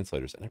 phytogenic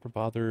insulators. I never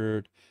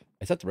bothered.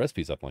 I set the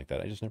recipes up like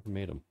that. I just never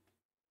made them.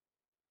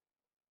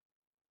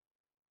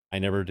 I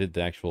never did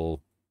the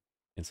actual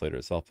insulator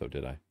itself, though,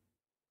 did I?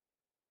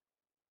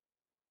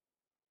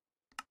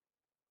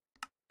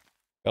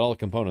 Got all the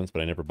components,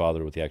 but I never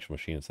bothered with the actual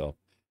machine itself.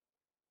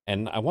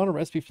 And I want a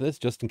recipe for this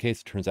just in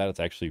case it turns out it's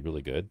actually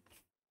really good.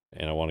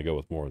 And I want to go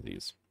with more of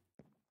these.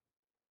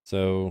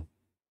 So,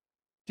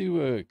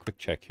 do a quick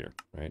check here,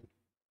 right?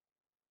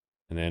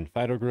 And then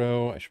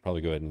phytogrow, I should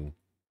probably go ahead and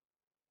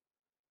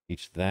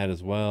teach that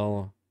as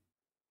well.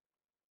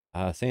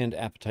 Sand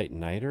appetite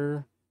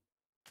niter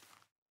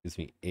gives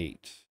me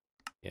 8.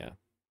 Yeah.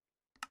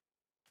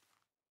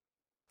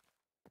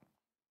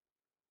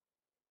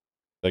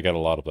 I got a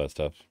lot of that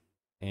stuff.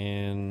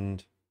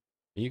 And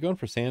are you going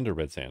for sand or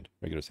red sand?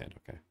 Regular sand,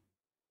 okay.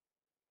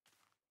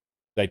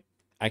 I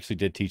actually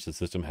did teach the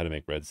system how to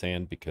make red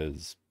sand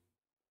because,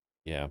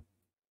 yeah,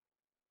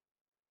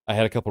 I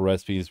had a couple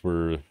recipes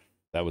where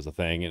that was a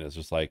thing, and it's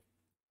just like,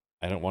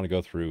 I don't want to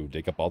go through,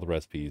 dig up all the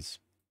recipes,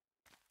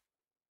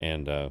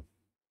 and,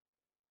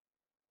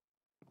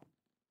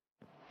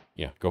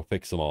 yeah, go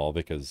fix them all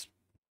because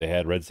they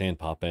had red sand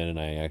pop in, and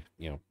I,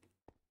 you know,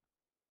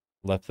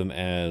 left them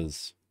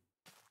as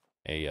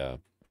a,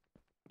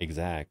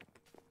 exact.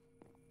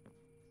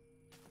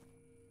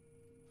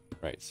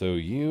 Right, so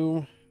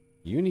you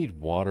need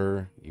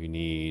water, you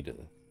need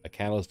a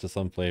catalyst to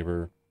some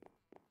flavor,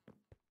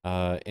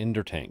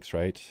 ender tanks,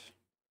 right?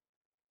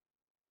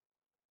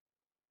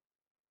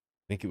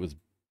 I think it was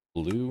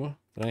blue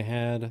that I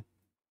had.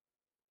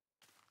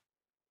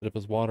 That it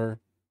was water.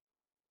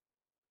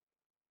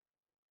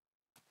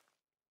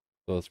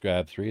 So let's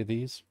grab 3 of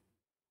these.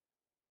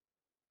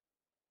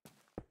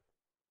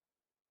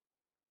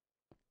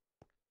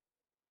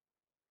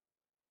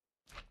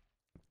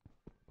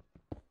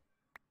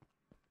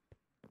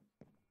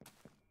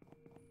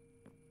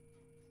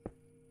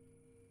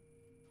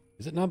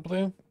 Is it not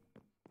blue? Or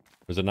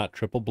is it not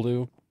triple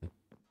blue?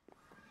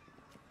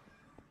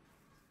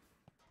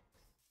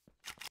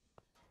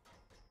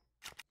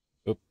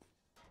 Oop.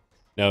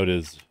 No, it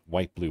is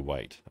white, blue,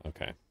 white.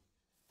 Okay.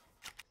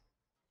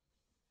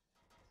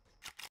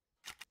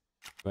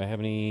 Do I have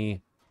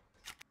any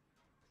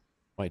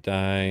white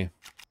dye?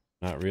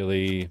 Not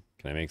really.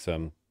 Can I make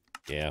some?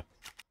 Yeah.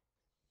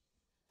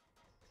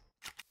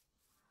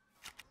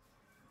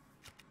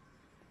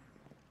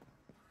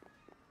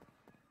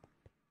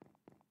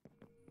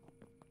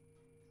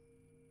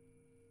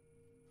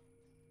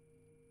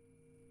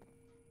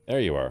 There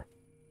you are.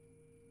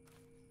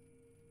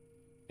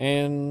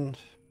 And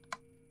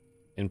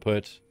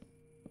input.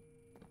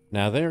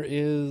 Now there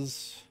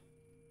is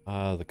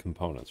the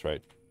components,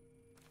 right?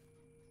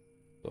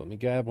 So let me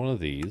grab one of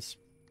these.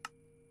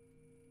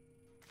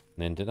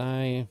 And then did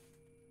I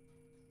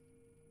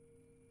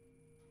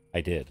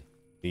did.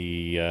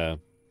 The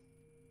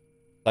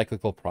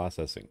cyclical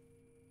processing.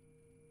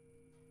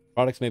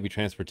 Products may be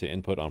transferred to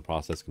input on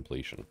process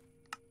completion.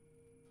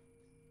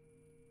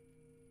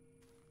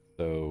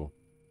 So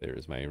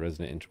there's my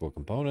resonant integral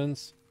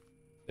components.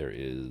 There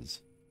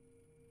is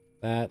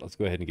that. Let's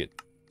go ahead and get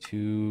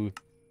 2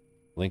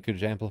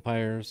 linkage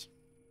amplifiers.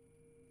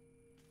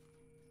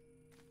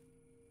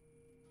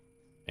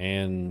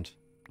 And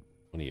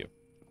 1 of you.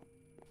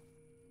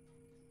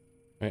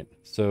 All right,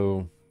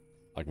 so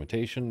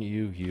augmentation,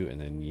 you,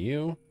 and then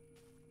you.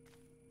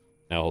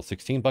 Now it'll hold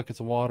 16 buckets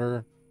of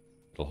water.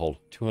 It'll hold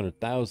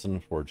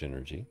 200,000 forge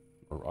energy,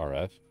 or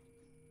RF.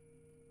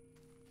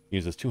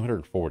 Uses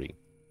 240.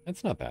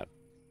 That's not bad.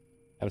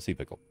 Have a sea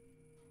pickle.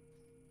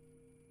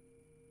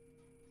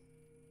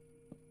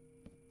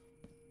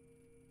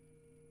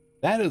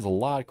 That is a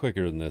lot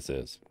quicker than this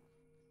is.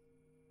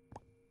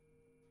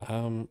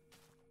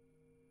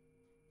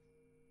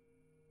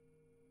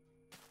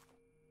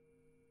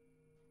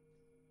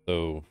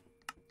 So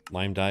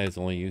lime dye is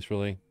only used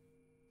really,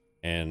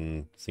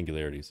 and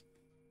singularities.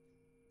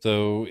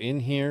 So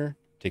in here,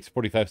 it takes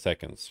 45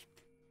 seconds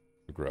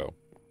to grow.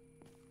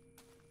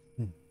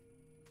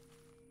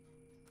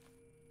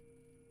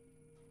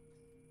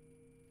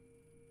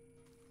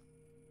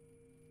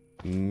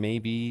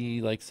 Maybe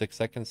like 6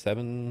 seconds,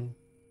 7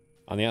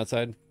 on the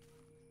outside.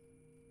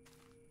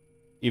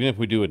 Even if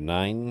we do a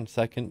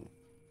 9-second,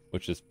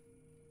 which is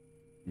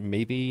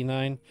maybe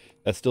 9,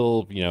 that's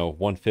still, you know,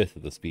 1/5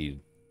 of the speed.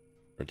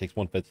 Or it takes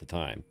 1/5 the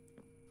time.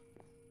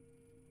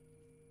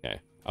 Okay.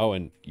 Oh,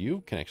 and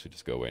you can actually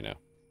just go away now.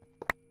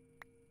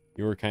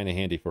 You were kind of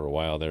handy for a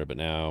while there, but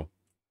now...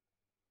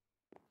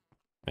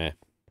 You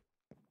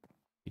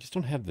just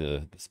don't have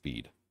the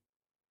speed.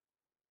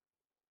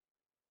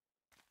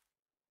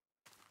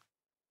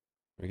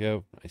 There we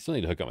go. I still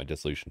need to hook up my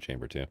dissolution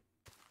chamber, too.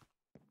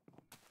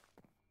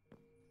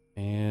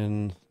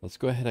 And let's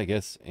go ahead, I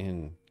guess,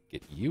 and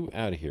get you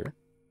out of here.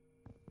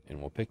 And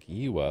we'll pick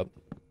you up.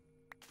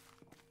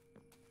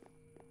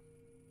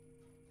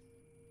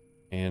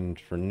 And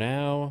for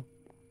now,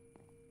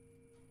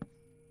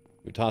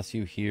 we toss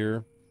you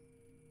here.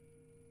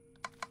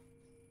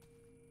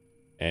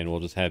 And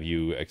we'll just have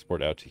you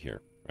export out to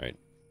here, right?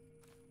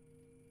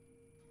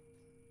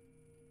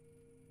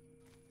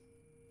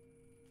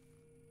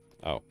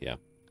 Oh, yeah.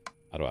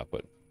 Auto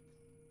output.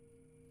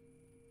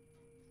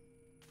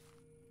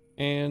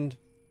 And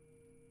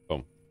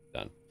boom,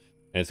 done.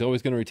 And it's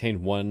always going to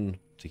retain 1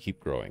 to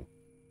keep growing.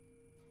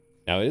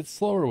 Now, it's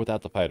slower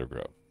without the fighter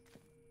grow.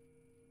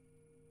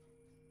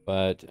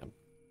 But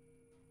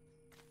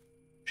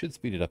should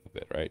speed it up a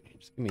bit, right?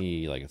 Just give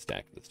me like a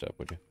stack of this stuff,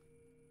 would you?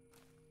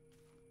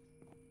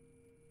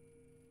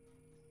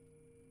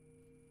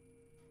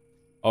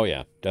 Oh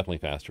yeah, definitely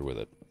faster with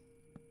it.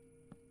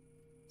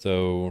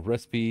 So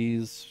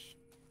recipes.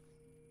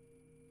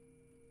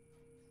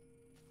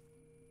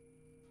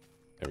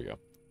 There we go.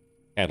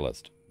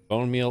 Catalyst.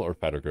 Bone meal or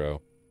fighter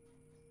grow.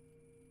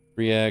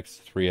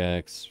 3x,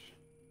 3x,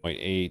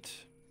 0.8.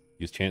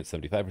 Use chance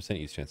 75%,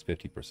 use chance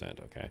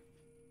 50%. Okay.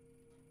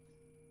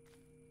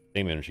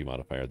 Same energy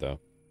modifier, though.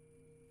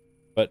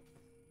 But,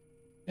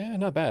 yeah,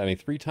 not bad. I mean,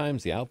 3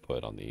 times the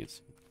output on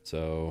these.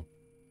 So,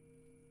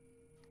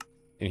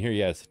 in here,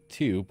 yeah, it's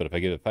 2, but if I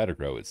give it fighter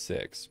grow, it's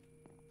 6.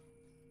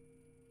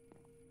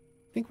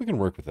 I think we can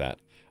work with that.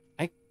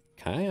 I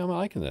kind of am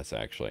liking this,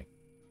 actually.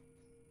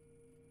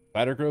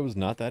 Fighter grow is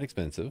not that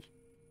expensive.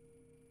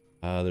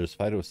 There's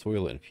phyto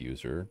soil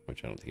infuser,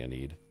 which I don't think I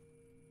need.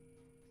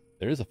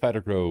 There is a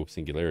fighter grow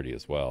singularity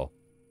as well.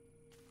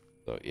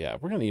 So, yeah,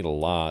 we're going to need a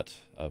lot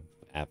of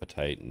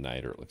apatite and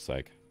niter, it looks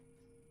like.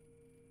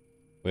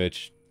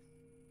 Which,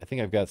 I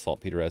think I've got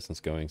saltpeter essence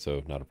going,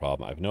 so not a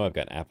problem. I know I've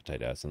got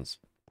apatite essence.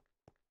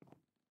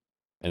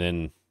 And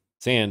then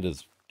sand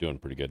is doing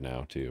pretty good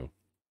now, too.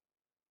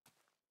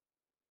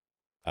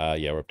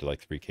 Yeah, we're up to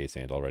like 3k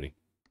sand already.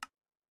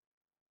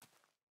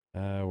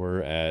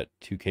 We're at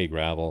 2k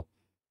gravel.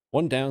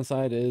 One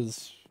downside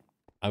is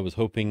I was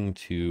hoping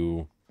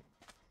to...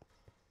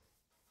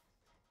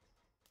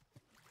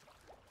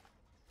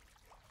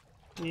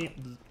 Yep.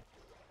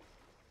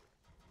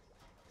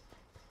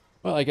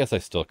 Well, I guess I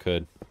still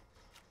could.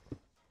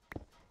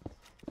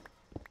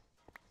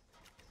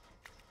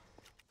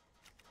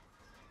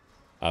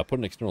 Put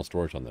an external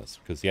storage on this,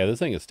 because, yeah, this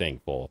thing is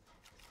staying full.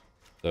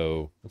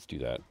 So, let's do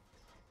that.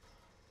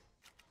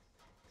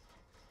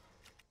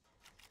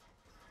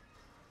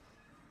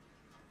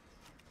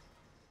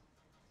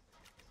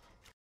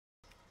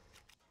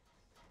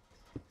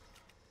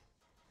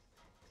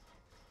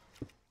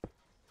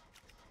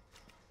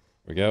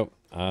 There we go.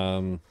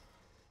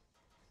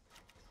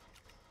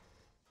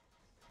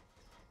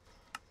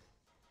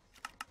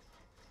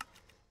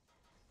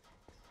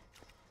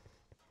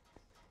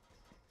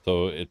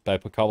 So if I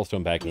put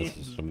cobblestone back in the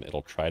system,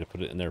 it'll try to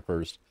put it in there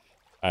first.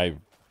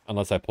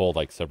 Unless I pull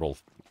like several,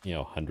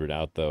 100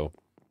 out though,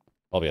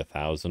 probably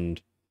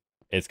 1,000.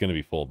 It's going to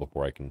be full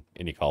before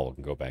any cobble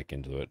can go back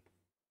into it.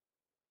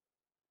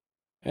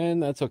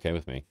 And that's okay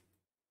with me.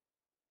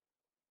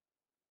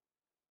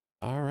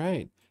 All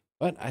right.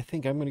 But I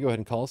think I'm going to go ahead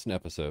and call this an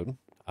episode.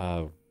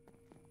 Got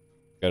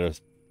our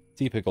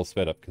sea pickle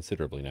sped up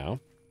considerably now.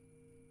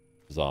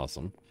 Which is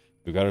awesome.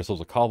 We've got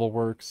ourselves a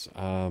Cobbleworks.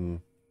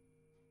 I'm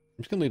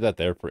just going to leave that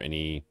there for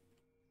any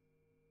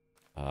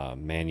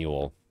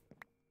manual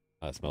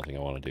smelting I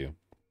want to do.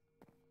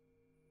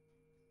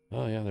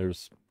 Oh, yeah,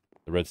 there's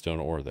the redstone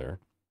ore there.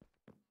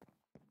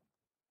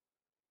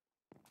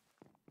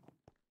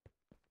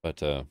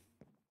 But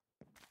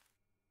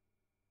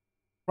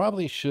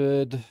probably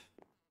should...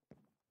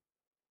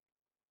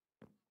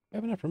 I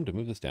have enough room to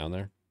move this down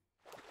there.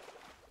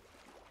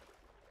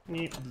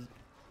 Yep.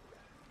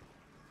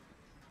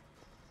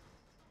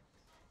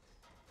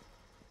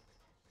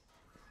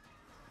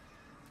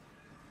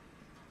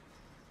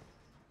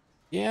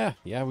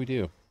 Yeah, we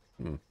do.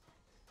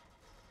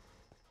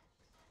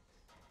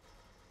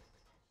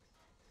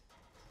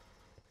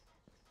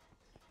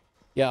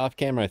 Yeah, off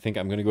camera, I think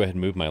I'm going to go ahead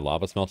and move my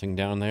lava smelting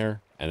down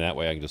there, and that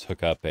way I can just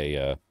hook up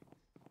a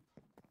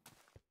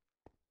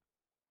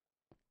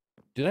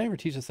Did I ever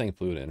teach this thing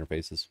fluid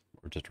interfaces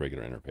or just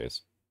regular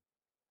interface?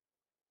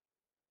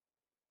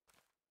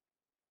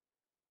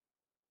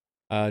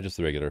 Just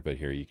the regular, but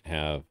here you can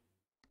have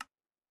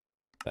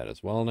that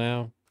as well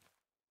now.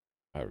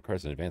 It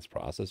requires an advanced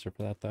processor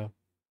for that, though.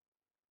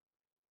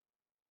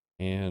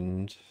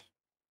 And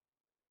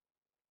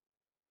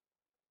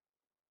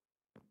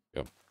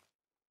go.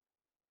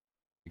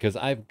 Because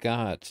I've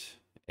got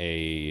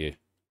a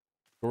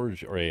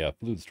storage or a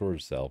fluid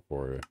storage cell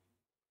for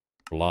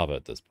lava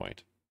at this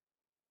point.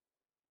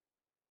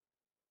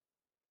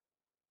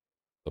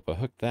 So if I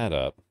hook that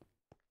up,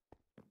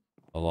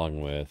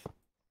 along with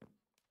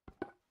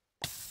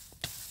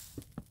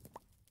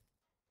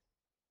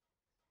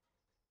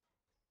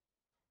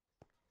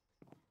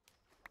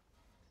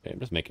okay, I'm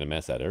just making a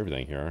mess out of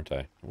everything here, aren't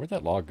I? Where'd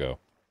that log go?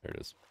 There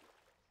it is.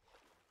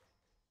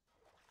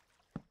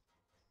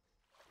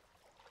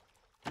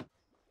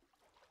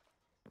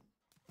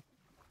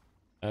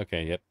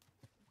 Okay, yep.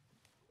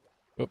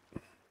 Oop.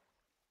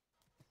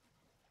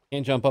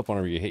 Can't jump up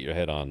whenever you hit your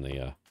head on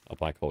the a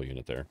black hole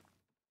unit there.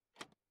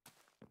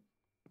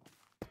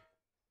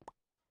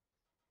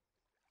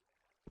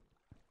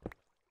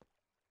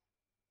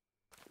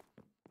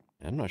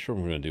 I'm not sure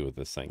what I'm going to do with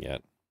this thing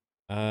yet.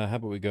 How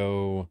about we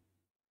go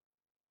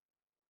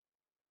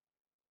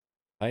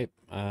type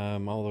all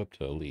the way up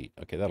to elite.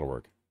 Okay, that'll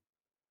work.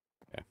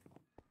 Okay.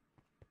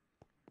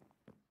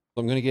 So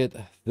I'm going to get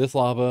this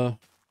lava.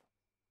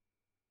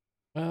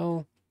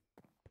 Well,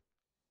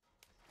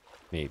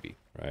 maybe,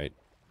 right?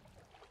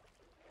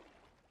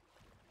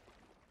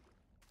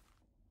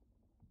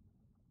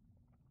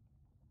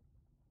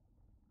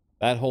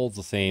 That holds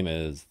the same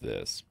as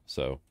this,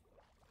 so.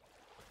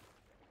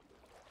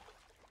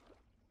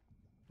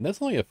 And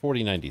that's only a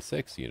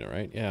 4096 unit,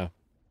 right? Yeah.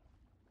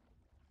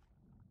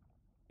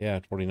 Yeah,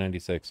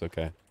 4096,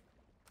 okay.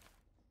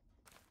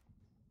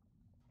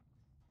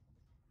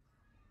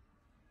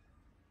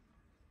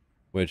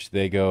 Which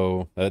they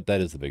go, that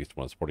is the biggest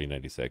one, it's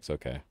 4096,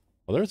 okay.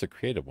 Well, there's a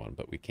creative one,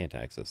 but we can't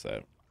access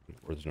that.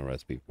 There's no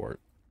recipe for it.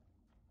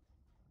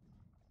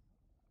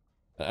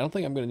 I don't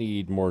think I'm going to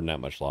need more than that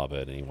much lava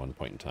at any one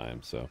point in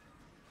time, so.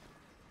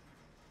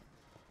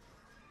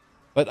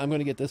 But I'm going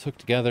to get this hooked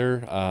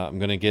together. I'm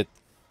going to get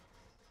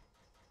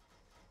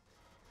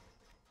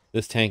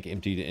this tank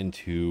emptied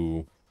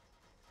into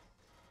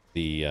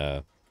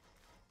the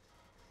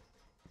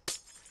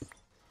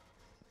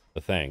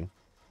thing.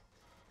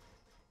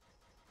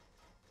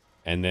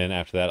 And then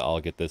after that,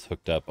 I'll get this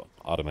hooked up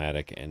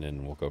automatic, and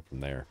then we'll go from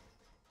there.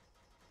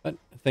 But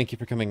thank you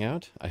for coming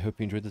out. I hope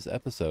you enjoyed this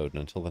episode,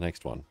 and until the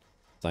next one.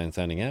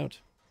 Signing out.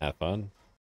 Have fun.